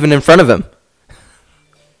is even in front of him.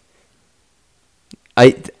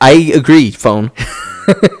 I agree, phone.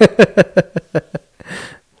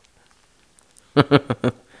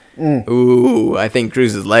 Ooh, I think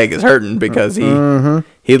Cruz's leg is hurting because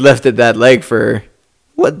he lifted that leg for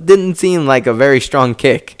what didn't seem like a very strong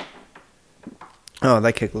kick. Oh,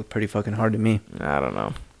 that kick looked pretty fucking hard to me. I don't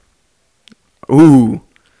know. Ooh,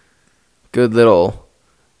 good little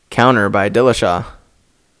counter by Dillashaw.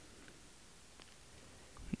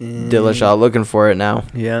 Dillashaw looking for it now.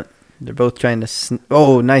 Yeah, they're both trying to.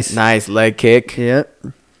 Oh, nice. Nice leg kick. Yeah.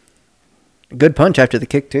 Good punch after the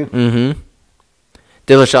kick too. Mm-hmm.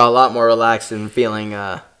 Dillashaw a lot more relaxed and feeling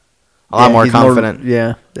a lot more he's confident.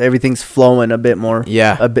 Yeah, everything's flowing a bit more.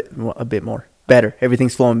 Yeah. a bit more better.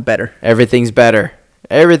 Everything's flowing better. Everything's better.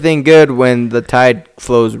 Everything good when the tide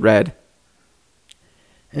flows red.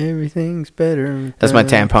 Everything's better. That's my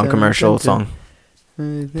tampon commercial song.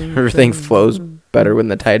 Everything flows better when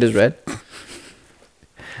the tide is red.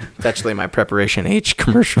 It's actually my Preparation H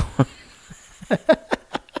commercial.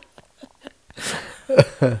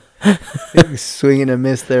 Swing and a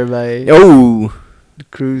miss there by Oh,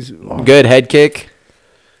 Cruz. Oh. good head kick.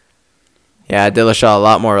 Yeah, Dillashaw a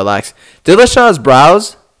lot more relaxed. Dillashaw's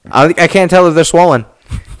brows, I can't tell if they're swollen.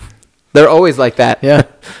 They're always like that. Yeah.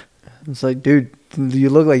 It's like, dude, you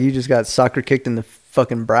look like you just got soccer kicked in the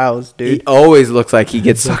fucking brows, dude. He always looks like he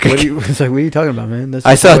gets soccer kicked. It's like, what are you talking about, man? That's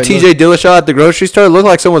I just saw how it TJ Dillashaw at the grocery store. It looked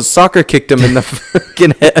like someone soccer kicked him in the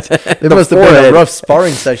fucking head. It must have been a rough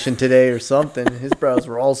sparring session today or something. His brows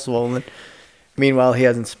were all swollen. Meanwhile, he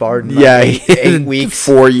hasn't sparred in like eight weeks.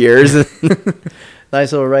 4 years.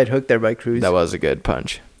 Nice little right hook there by Cruz. That was a good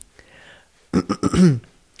punch.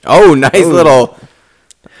 Oh, nice little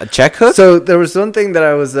a check hook. So there was something that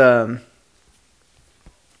I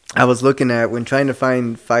was looking at when trying to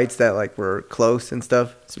find fights that like were close and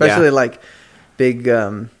stuff, especially like big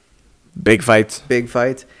Big fights. big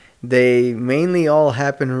fights. They mainly all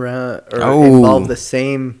happen around or Oh. involve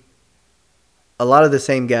a lot of the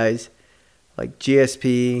same guys, like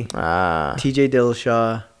GSP, TJ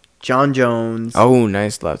Dillashaw, John Jones. Oh,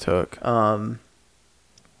 nice left hook.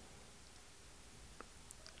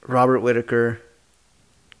 Robert Whitaker.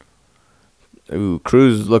 Ooh,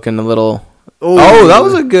 Cruz looking a little. Ooh. Oh, that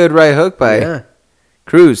was a good right hook by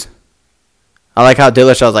Cruz. I like how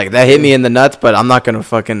Dillashaw's like, that hit me in the nuts, but I'm not going to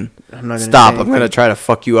fucking I'm not gonna stop. say I'm going to anything. try to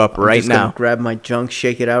fuck you up I'm right just gonna now. grab my junk,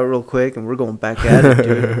 shake it out real quick, and we're going back at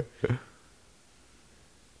it, dude.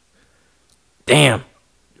 Damn.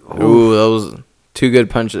 Ooh, those two good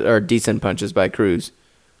punches, or decent punches by Cruz.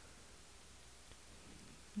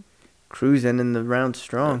 Cruz ending the round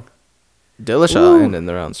strong. Dillashaw ending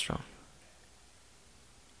the round strong.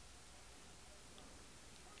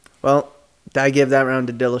 Well, I give that round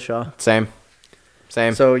to Dillashaw. Same.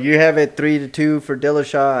 Same. So you have it 3-2 for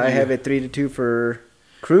Dillashaw. I have it 3-2 for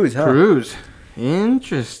Cruz, huh? Cruz.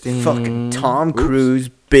 Interesting. Fucking Tom Cruise,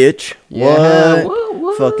 bitch. Yeah.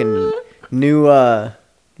 What? Fucking new,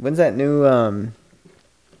 when's that new,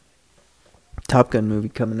 Top Gun movie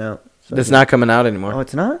coming out? So It's not coming out anymore. Oh,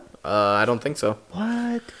 it's not? I don't think so.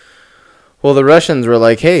 What? Well, the Russians were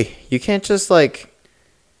like, hey, you can't just, like,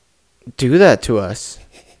 do that to us.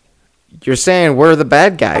 You're saying we're the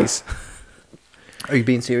bad guys. Are you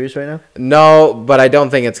being serious right now? No, but I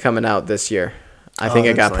don't think it's coming out this year. I think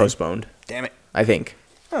it that's got lame. postponed. Damn it. I think.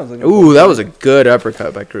 I was looking Ooh, forward that to was a good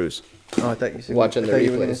uppercut by Cruz. it. Oh, I thought you said Watching I the thought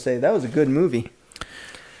you were going to replays. say that was a good movie.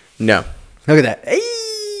 No. Look at that. Hey!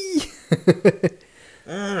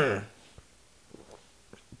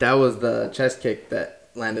 That was the chest kick that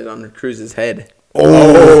landed on Cruz's head.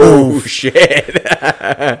 Oh, shit.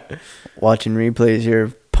 Watching replays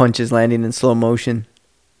here, punches landing in slow motion.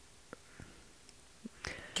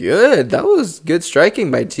 Good. That was good striking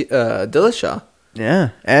by Dillashaw. Yeah,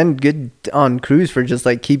 and good on Cruz for just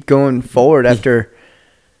like keep going forward after.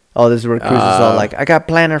 Oh, this is where Cruz is all like, I got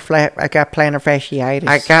plantar fasciitis.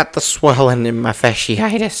 I got the swelling in my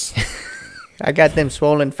fasciitis. I got them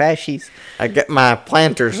swollen fascies. I got my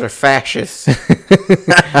planters are fascists.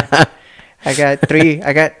 I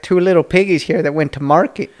got 2 little piggies here that went to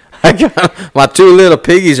market. I got my 2 little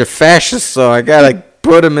piggies are fascists, so I gotta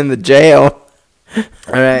put them in the jail.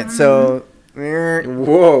 All right, so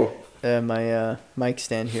Whoa. my mic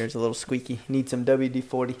stand here is a little squeaky. Need some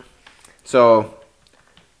WD-40. So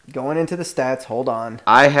Going into the stats, hold on.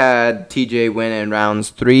 I had TJ win in rounds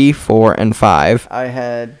 3, 4, and 5. I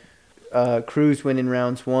had Cruz winning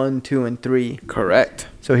rounds 1, 2, and 3. Correct.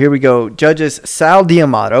 So here we go. Judges Sal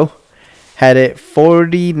D'Amato had it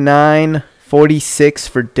 49-46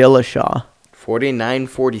 for Dillashaw.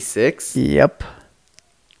 49-46. Yep.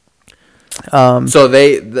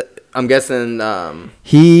 So I'm guessing.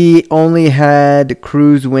 He only had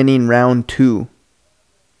Cruz winning round 2.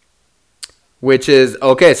 Which is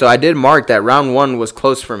okay. So I did mark that round 1 was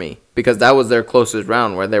close for me because that was their closest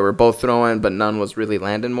round where they were both throwing, but none was really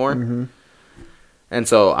landing more. Mm-hmm. And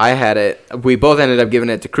so I had it. We both ended up giving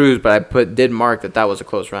it to Cruz, but I did mark that was a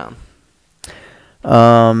close round.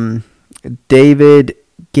 David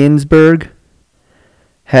Ginsburg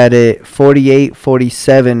had it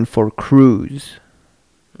 48-47 for Cruz.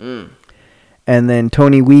 Mm. And then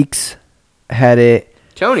Tony Weeks had it.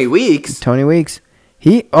 Tony Weeks. Tony Weeks.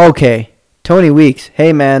 Tony Weeks.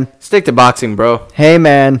 Hey, man. Stick to boxing, bro. Hey,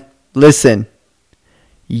 man. Listen.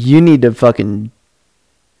 You need to fucking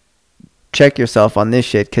check yourself on this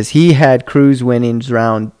shit because he had Cruz winnings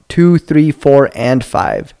round 2, 3, 4, and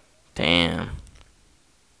 5. Damn.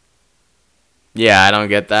 Yeah, I don't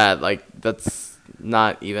get that. Like, that's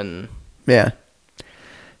not even. Yeah.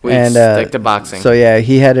 We And stick to boxing. So, yeah,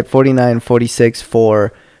 he had it 49-46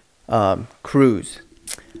 for Cruz.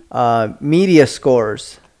 Media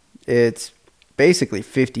scores. It's basically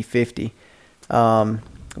 50-50. 1,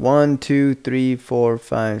 2, 3, 4,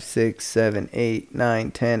 5, 6, 7, 8,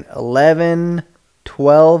 9, 10, 11,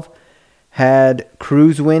 12 had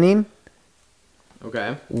Cruz winning.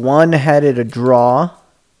 Okay. 1 had it a draw.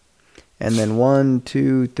 And then 1,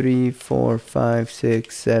 2, 3, 4, 5,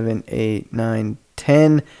 6, 7, 8, 9,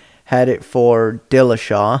 10 had it for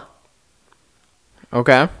Dillashaw.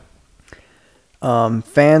 Okay.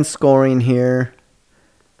 Fan scoring here.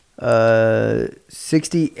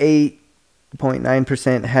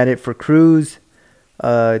 68.9% had it for Cruz.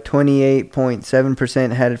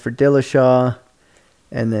 28.7% had it for Dillashaw.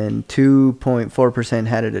 And then 2.4%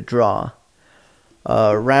 had it a draw.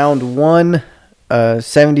 Round 1,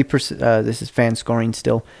 70%. This is fan scoring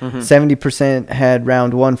still. 70% had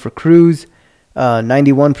round 1 for Cruz.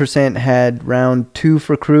 91% had round 2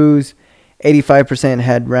 for Cruz. 85%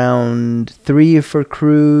 had round 3 for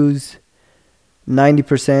Cruz.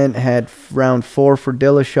 90% had round 4 for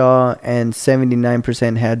Dillashaw, and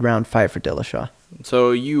 79% had round 5 for Dillashaw. So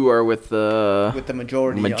you are with the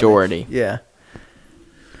majority. Majority. Yeah.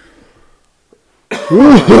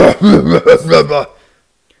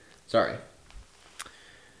 Sorry.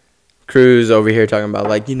 Cruz over here talking about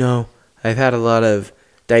I've had a lot of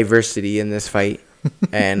diversity in this fight,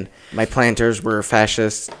 and my planters were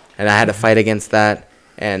fascists, and I had to fight against that,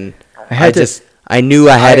 and I knew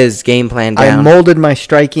I had his game plan down. I molded my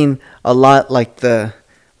striking a lot like the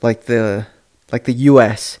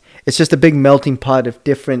U.S. It's just a big melting pot of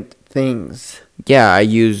different things. Yeah, I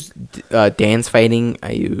use dance fighting.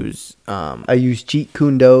 I use I use Jeet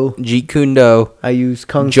Kune Do. Jeet Kune Do. I use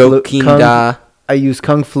Kung Joe Kinda. I use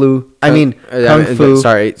Kung Flu. Kung Fu.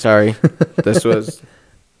 Sorry. This was.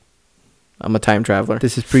 I'm a time traveler.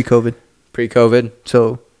 This is pre-COVID. Pre-COVID.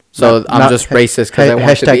 So I'm just racist because I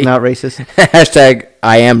want to be. Hashtag not racist. Hashtag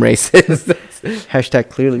I am racist. Hashtag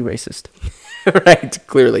clearly racist. Right,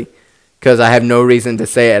 clearly. Because I have no reason to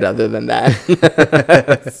say it other than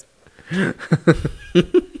that.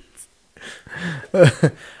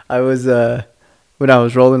 I was when I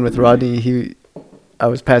was rolling with Rodney, I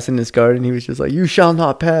was passing his guard and he was just like, "You shall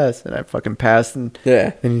not pass," and I fucking passed, and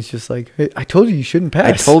he's just like, "Hey, I told you shouldn't pass.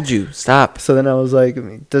 I told you, stop." So then I was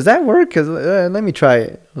like, "Does that work? Because let me try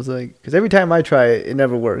it." I was like, "Because every time I try it, it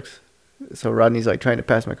never works." So Rodney's like trying to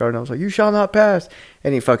pass my card, and I was like, "You shall not pass,"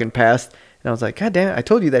 and he fucking passed, and I was like, "God damn it, I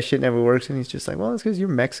told you that shit never works," and he's just like, "Well, it's because you're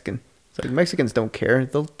Mexican." It's like Mexicans don't care;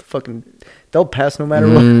 they'll pass no matter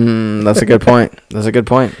what. That's a good point. That's a good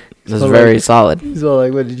point. That's So very like, solid. He's all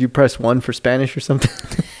like, "What did you press 1 for Spanish or something?"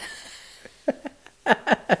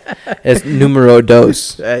 It's numero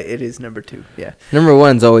dos. It is number 2. Yeah. Number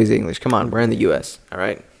 1's always English. Come on, we're in the U.S. All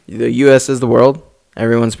right, the U.S. is the world.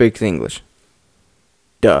 Everyone speaks English.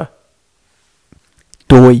 Duh.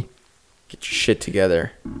 Doy. Get your shit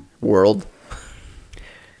together, world.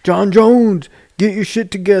 John Jones, get your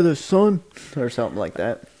shit together, son, or something like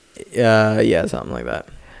that. Yeah, something like that.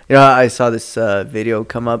 You know, I saw this video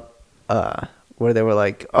come up where they were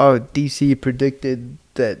like, "Oh, DC predicted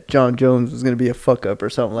that John Jones was going to be a fuck up," or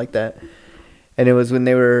something like that. And it was when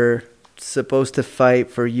they were supposed to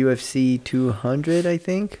fight for UFC 200, I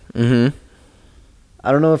think. Mm-hmm.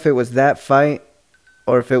 I don't know if it was that fight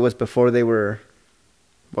or if it was before they were.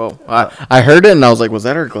 Well, I heard it and I was like, was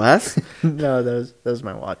that her glass? No, that was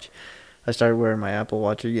my watch. I started wearing my Apple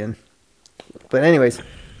Watch again. But anyways.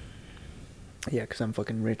 Yeah, because I'm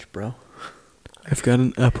fucking rich, bro. I've got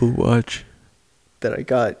an Apple Watch. That I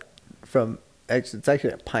got from... It's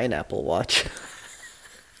actually a pineapple watch.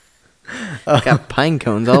 Got pine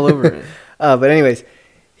cones all over it. But anyways,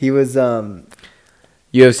 he was...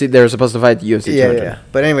 UFC, they were supposed to fight the UFC 200. Yeah.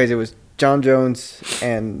 But anyways, it was John Jones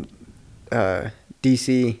and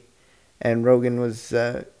DC, and Rogan was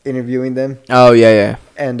interviewing them. Oh, yeah.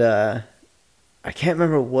 And I can't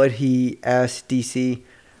remember what he asked DC,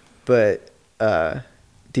 but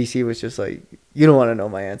DC was just like, "You don't want to know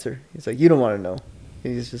my answer." He's like, "You don't want to know."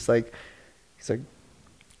 He's just like,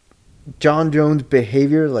 John Jones'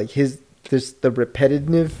 behavior, like there's the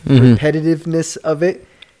repetitiveness of it.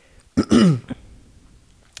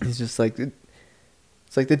 He's just like,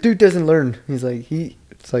 it's like the dude doesn't learn. He's like,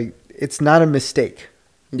 it's not a mistake.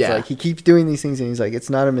 Yeah. It's like he keeps doing these things and he's like, it's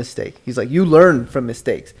not a mistake. He's like, you learn from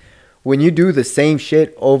mistakes. When you do the same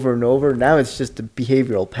shit over and over, now it's just a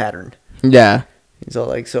behavioral pattern. Yeah. He's all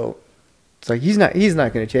like, so it's like he's not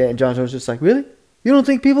going to change. And John Jones just like, really? You don't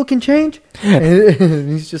think people can change? And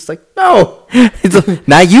he's just like, no. He's like,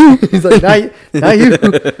 not you. He's like, not you.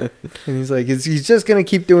 And he's like, he's just going to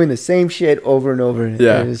keep doing the same shit over and over.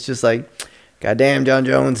 Yeah. And it's just like, goddamn, John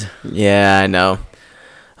Jones. Yeah, I know.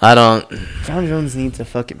 John Jones needs a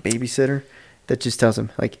fucking babysitter that just tells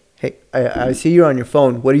him, like, hey, I see you on your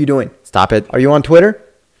phone. What are you doing? Stop it. Are you on Twitter?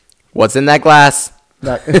 What's in that glass?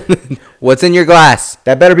 Not, What's in your glass?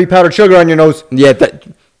 that better be powdered sugar on your nose. Yeah,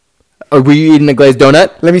 were you eating a glazed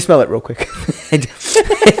donut? Let me smell it real quick.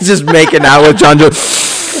 He's just making out with John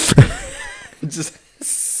Jones. Just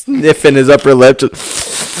sniffing his upper lip.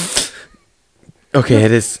 Okay,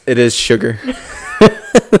 it is sugar.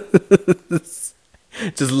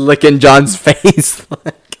 Just licking John's face.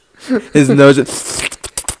 Like his nose.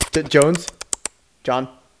 Jones? John?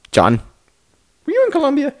 Were you in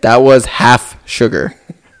Colombia? That was half sugar.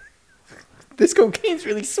 This cocaine's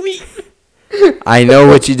really sweet. I know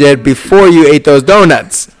what you did before you ate those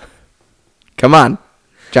donuts. Come on,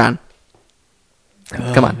 John.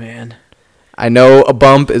 Come on. Man. I know a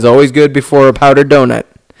bump is always good before a powdered donut.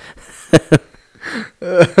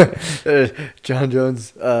 John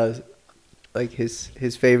Jones, like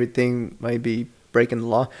his favorite thing might be breaking the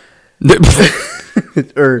law.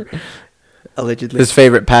 Or allegedly. His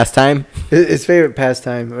favorite pastime? His favorite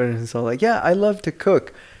pastime. And it's all like, yeah, I love to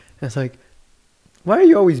cook. And it's like, why are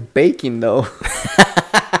you always baking, though?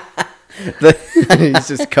 He's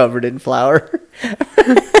just covered in flour.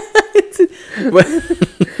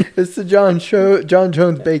 It's the John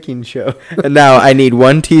Jones baking show. And now I need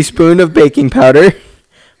 1 teaspoon of baking powder,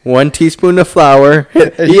 1 teaspoon of flour.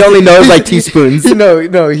 He only knows like teaspoons.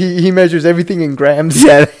 No, he measures everything in grams.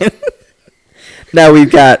 Yeah. Now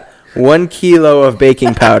we've got 1 kilo of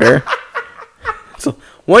baking powder. So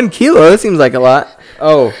 1 kilo, that seems like a lot.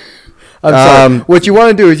 Oh. I'm sorry. What you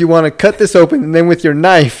want to do is you want to cut this open, and then with your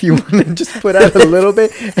knife, you want to just put out a little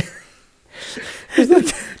bit.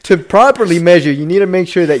 To properly measure, you need to make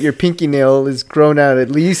sure that your pinky nail is grown out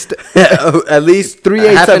at least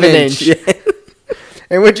 3/8 of an inch. Yeah.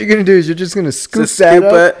 And what you're gonna do is you're just gonna scoop Just that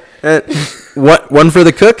scoop up. it. One for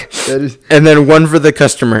the cook, That is, and then one for the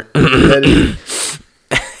customer. that is,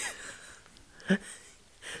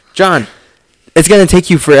 John, it's gonna take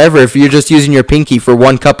you forever if you're just using your pinky for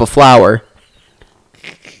 1 cup of flour.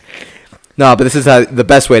 No, but this is how the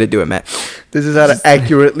best way to do it, Matt. this is how to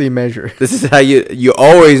accurately measure. This is how you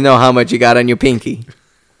always know how much you got on your pinky.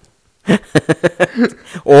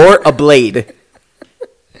 Or a blade.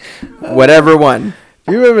 Whatever one.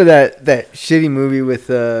 Do you remember that shitty movie with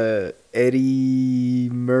Eddie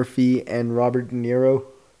Murphy and Robert De Niro,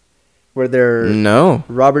 where they're No.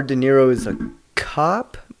 Robert De Niro is a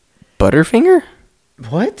cop? Butterfinger?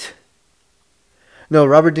 What? No,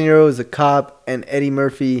 Robert De Niro is a cop, and Eddie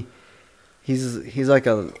Murphy, he's like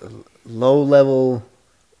a low level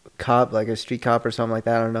cop, like a street cop or something like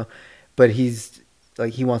that. I don't know, but he's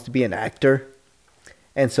like he wants to be an actor,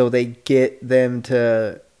 and so they get them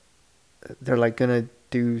to. They're like gonna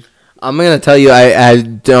do. I'm gonna tell you, I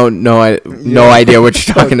don't know, no idea what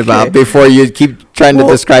you're talking Okay. about. Before you keep trying to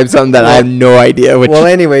describe something that I have no idea what. Well,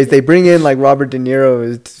 anyways, they bring in like Robert De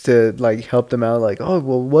Niro to like help them out. Like, oh,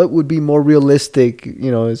 well, what would be more realistic,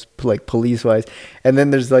 as like police wise? And then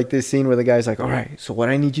there's like this scene where the guy's like, all right, so what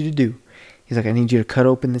I need you to do? He's like, I need you to cut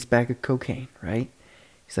open this bag of cocaine, right?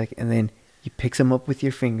 He's like, and then you pick some up with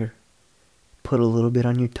your finger, put a little bit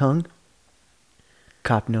on your tongue.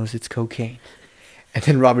 Cop knows it's cocaine. And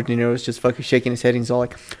then Robert De Niro is just fucking shaking his head. And he's all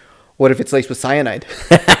like, what if it's laced with cyanide?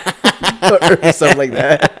 Or something like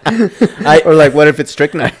that. Or like, what if it's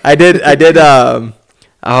strychnine? I did, I don't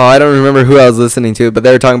remember who I was listening to, but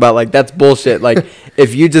they were talking about, like, that's bullshit. Like,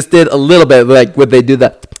 if you just did a little bit, like, would they do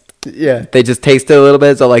that? Yeah. They just tasted a little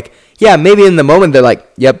bit. So, like, yeah, maybe in the moment they're like,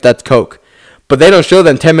 yep, that's Coke. But they don't show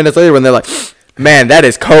them 10 minutes later when they're like, man, that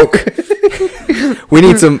is Coke. We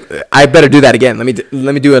need some. I better do that again. Let me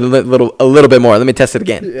do it a little bit more. Let me test it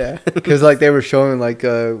again. Yeah. Because, like, they were showing, like,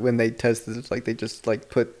 when they tested, it's like they just, like,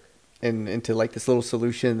 put into, like, this little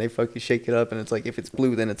solution. They fucking shake it up. And it's like, if it's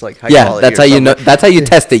blue, then it's, like, high Yeah, quality. that's how you know. That's how you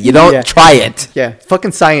test it. You don't Yeah. try it. Yeah.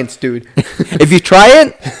 Fucking science, dude. If you try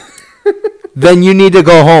it, then you need to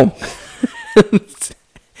go home.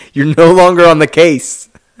 You're no longer on the case.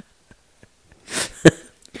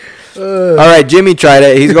 All right, Jimmy tried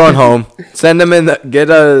it. He's going home. Send him in. Get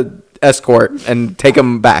a escort and take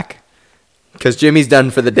him back, because Jimmy's done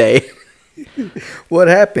for the day. What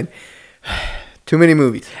happened? Too many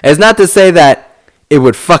movies. It's not to say that it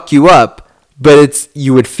would fuck you up, but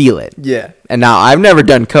you would feel it. Yeah. And now I've never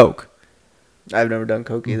done coke, I've never done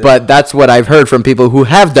coke either. but that's what I've heard from people who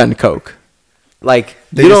have done coke. Like,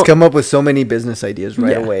 they you just don't come up with so many business ideas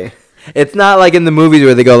right Yeah. away. It's not like in the movies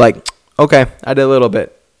where they go like, okay, I did a little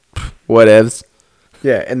bit. Whatevs.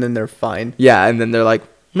 Yeah, and then they're fine. Yeah, and then they're like,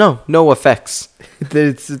 no effects.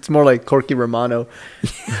 It's more like Corky Romano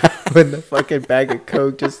when the fucking bag of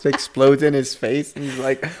coke just explodes in his face, and he's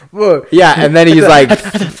like, "Whoa!" Yeah, and then he's like,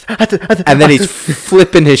 and then he's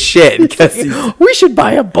flipping his shit because We should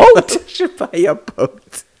buy a boat. should buy a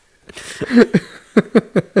boat.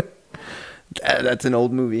 That's an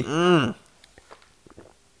old movie.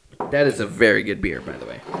 That is a very good beer, by the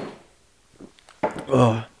way.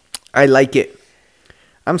 Oh, I like it.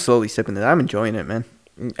 I'm slowly sipping it. I'm enjoying it, man.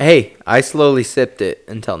 Hey, I slowly sipped it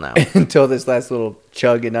until now. Until this last little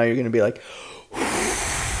chug, and now you're gonna be like,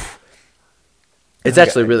 It's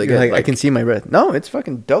actually really You're good. like, I can see my breath. No, it's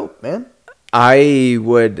fucking dope, man. I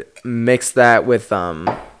would mix that with I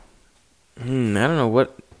don't know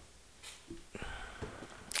what.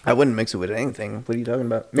 I wouldn't mix it with anything. What are you talking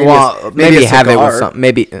about? Maybe a have it with cigar. something.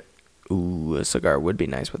 Maybe. Ooh, a cigar would be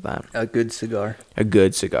nice with that. A good cigar. A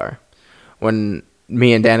good cigar. When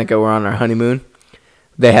me and Danica were on our honeymoon,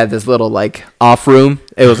 they had this little like off room.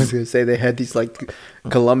 It I was was gonna say they had these like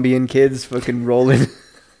Colombian kids fucking rolling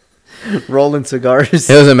cigars.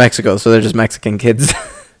 it was in Mexico, so they're just Mexican kids.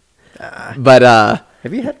 But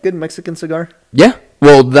Have you had good Mexican cigar? yeah.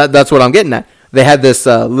 Well, that's what I'm getting at. They had this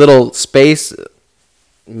little space,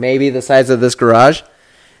 maybe the size of this garage,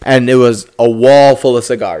 and it was a wall full of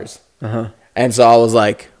cigars. And so I was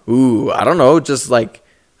like, ooh, I don't know, just like,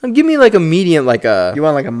 give me like a medium, like a... You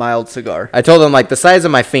want like a mild cigar? I told them like the size of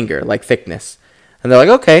my finger, like thickness. And they're like,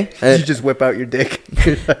 okay. You just whip out your dick.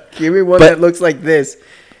 Give me one But- that looks like this.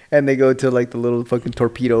 And they go to like the little fucking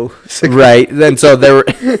torpedo cigar. Right. Then so they were...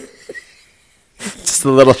 just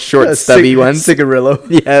the little short, A stubby ones. Cigarillo.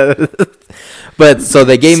 Yeah. But so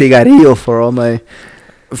they gave me... Cigarillo for all my...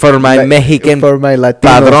 For my Mexican For my Latino...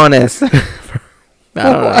 padrones. I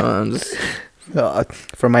don't know. I'm just...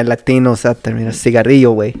 For my Latinos out there, mira,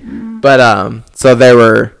 cigarillo, way. But so they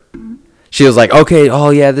were she was like, okay, oh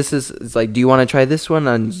yeah, it's like, do you want to try this one?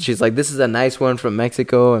 And she's like, this is a nice one from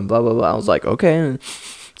Mexico and blah blah blah. I was like, okay, and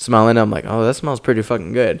smelling. I'm like, oh, that smells pretty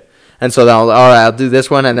fucking good. And so then I was like, all right, I'll do this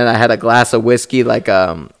one. And then I had a glass of whiskey, like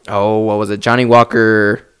what was it, Johnny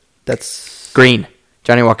Walker? That's Green.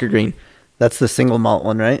 Johnny Walker Green. That's the single malt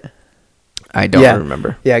one, right? I don't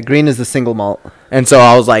remember. Yeah, green is the single malt. And so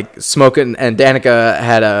I was like smoking, and Danica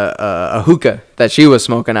had a hookah that she was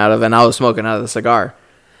smoking out of, and I was smoking out of the cigar.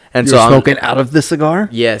 And You're smoking out of the cigar?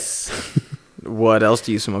 Yes. What else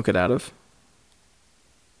do you smoke it out of?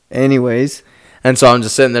 Anyways. And so I'm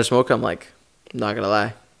just sitting there smoking. I'm like, I'm not going to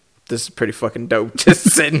lie. This is pretty fucking dope.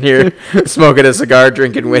 Just sitting here smoking a cigar,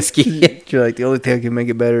 drinking whiskey. You're like, the only thing I can make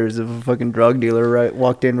it better is if a fucking drug dealer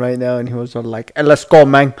walked in right now and he was sort of like, hey, let's go,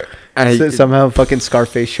 man. So somehow fucking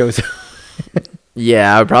Scarface shows up.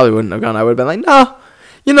 Yeah, I probably wouldn't have gone. I would have been like,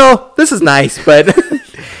 no, this is nice, but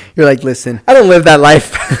you're like, listen, I don't live that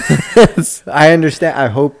life. I understand. I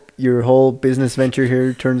hope your whole business venture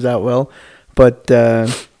here turns out well, but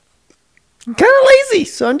I'm kind of lazy,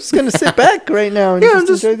 so I'm just gonna sit back right now and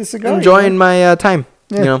just enjoy the cigar. Enjoying my time,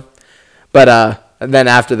 But and then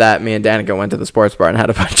after that, me and Danica went to the sports bar and had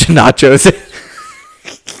a bunch of nachos.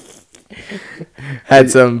 Had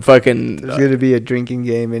some fucking. There's gonna be a drinking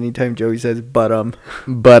game anytime Joey says but.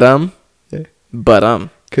 Yeah.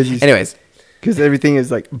 Anyways, because everything is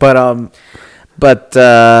like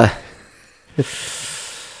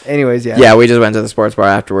Anyways, yeah. Yeah, we just went to the sports bar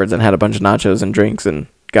afterwards and had a bunch of nachos and drinks and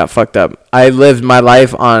got fucked up. I lived my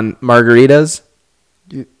life on margaritas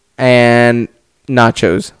and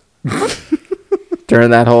nachos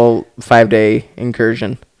during that whole 5-day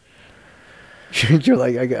incursion. You're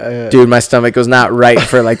like, dude, my stomach was not right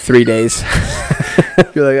for like 3 days.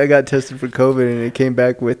 You're like, I got tested for COVID and it came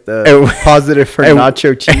back with positive for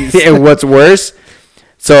nacho cheese. And what's worse,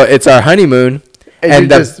 so it's our honeymoon, and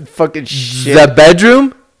just fucking shit. The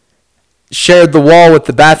bedroom shared the wall with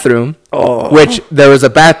the bathroom, which there was a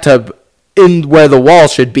bathtub in where the wall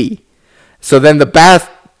should be. So then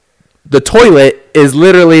the toilet is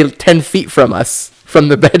literally 10 feet from us, from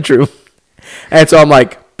the bedroom. And so I'm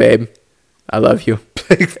like, babe, I love you.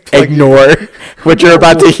 Ignore what you're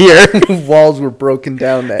about to hear. Walls were broken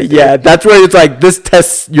down that day. Yeah, that's where it's like, this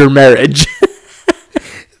tests your marriage.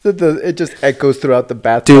 It just echoes throughout the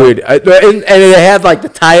bathroom. Dude, and it had like the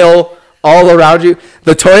tile all around you.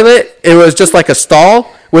 The toilet, it was just like a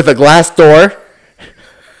stall with a glass door.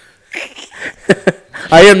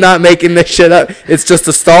 I am not making this shit up. It's just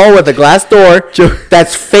a stall with a glass door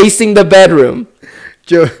that's facing the bedroom.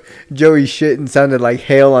 Joey's shitting sounded like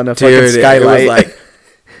hail on a fucking skylight. It was like...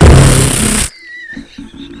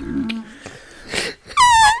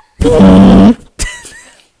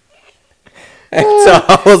 And so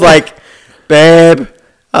I was like, babe,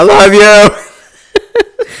 I love you.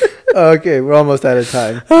 Okay, we're almost out of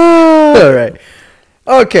time. All right.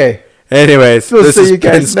 Okay. Anyways, we'll this see has you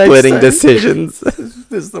been guys Splitting Decisions. This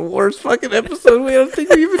is the worst fucking episode. I don't think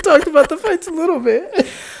we even talked about the fights a little bit.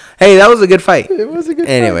 Hey, that was a good fight. It was a good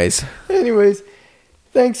fight. Anyways,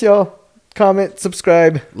 thanks, y'all. Comment,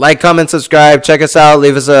 subscribe. Like, comment, subscribe. Check us out.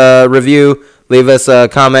 Leave us a review. Leave us a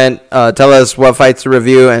comment. Tell us what fights to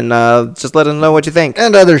review. And just let us know what you think.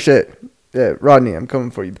 And other shit. Yeah, Rodney, I'm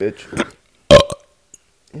coming for you, bitch.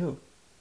 Ew.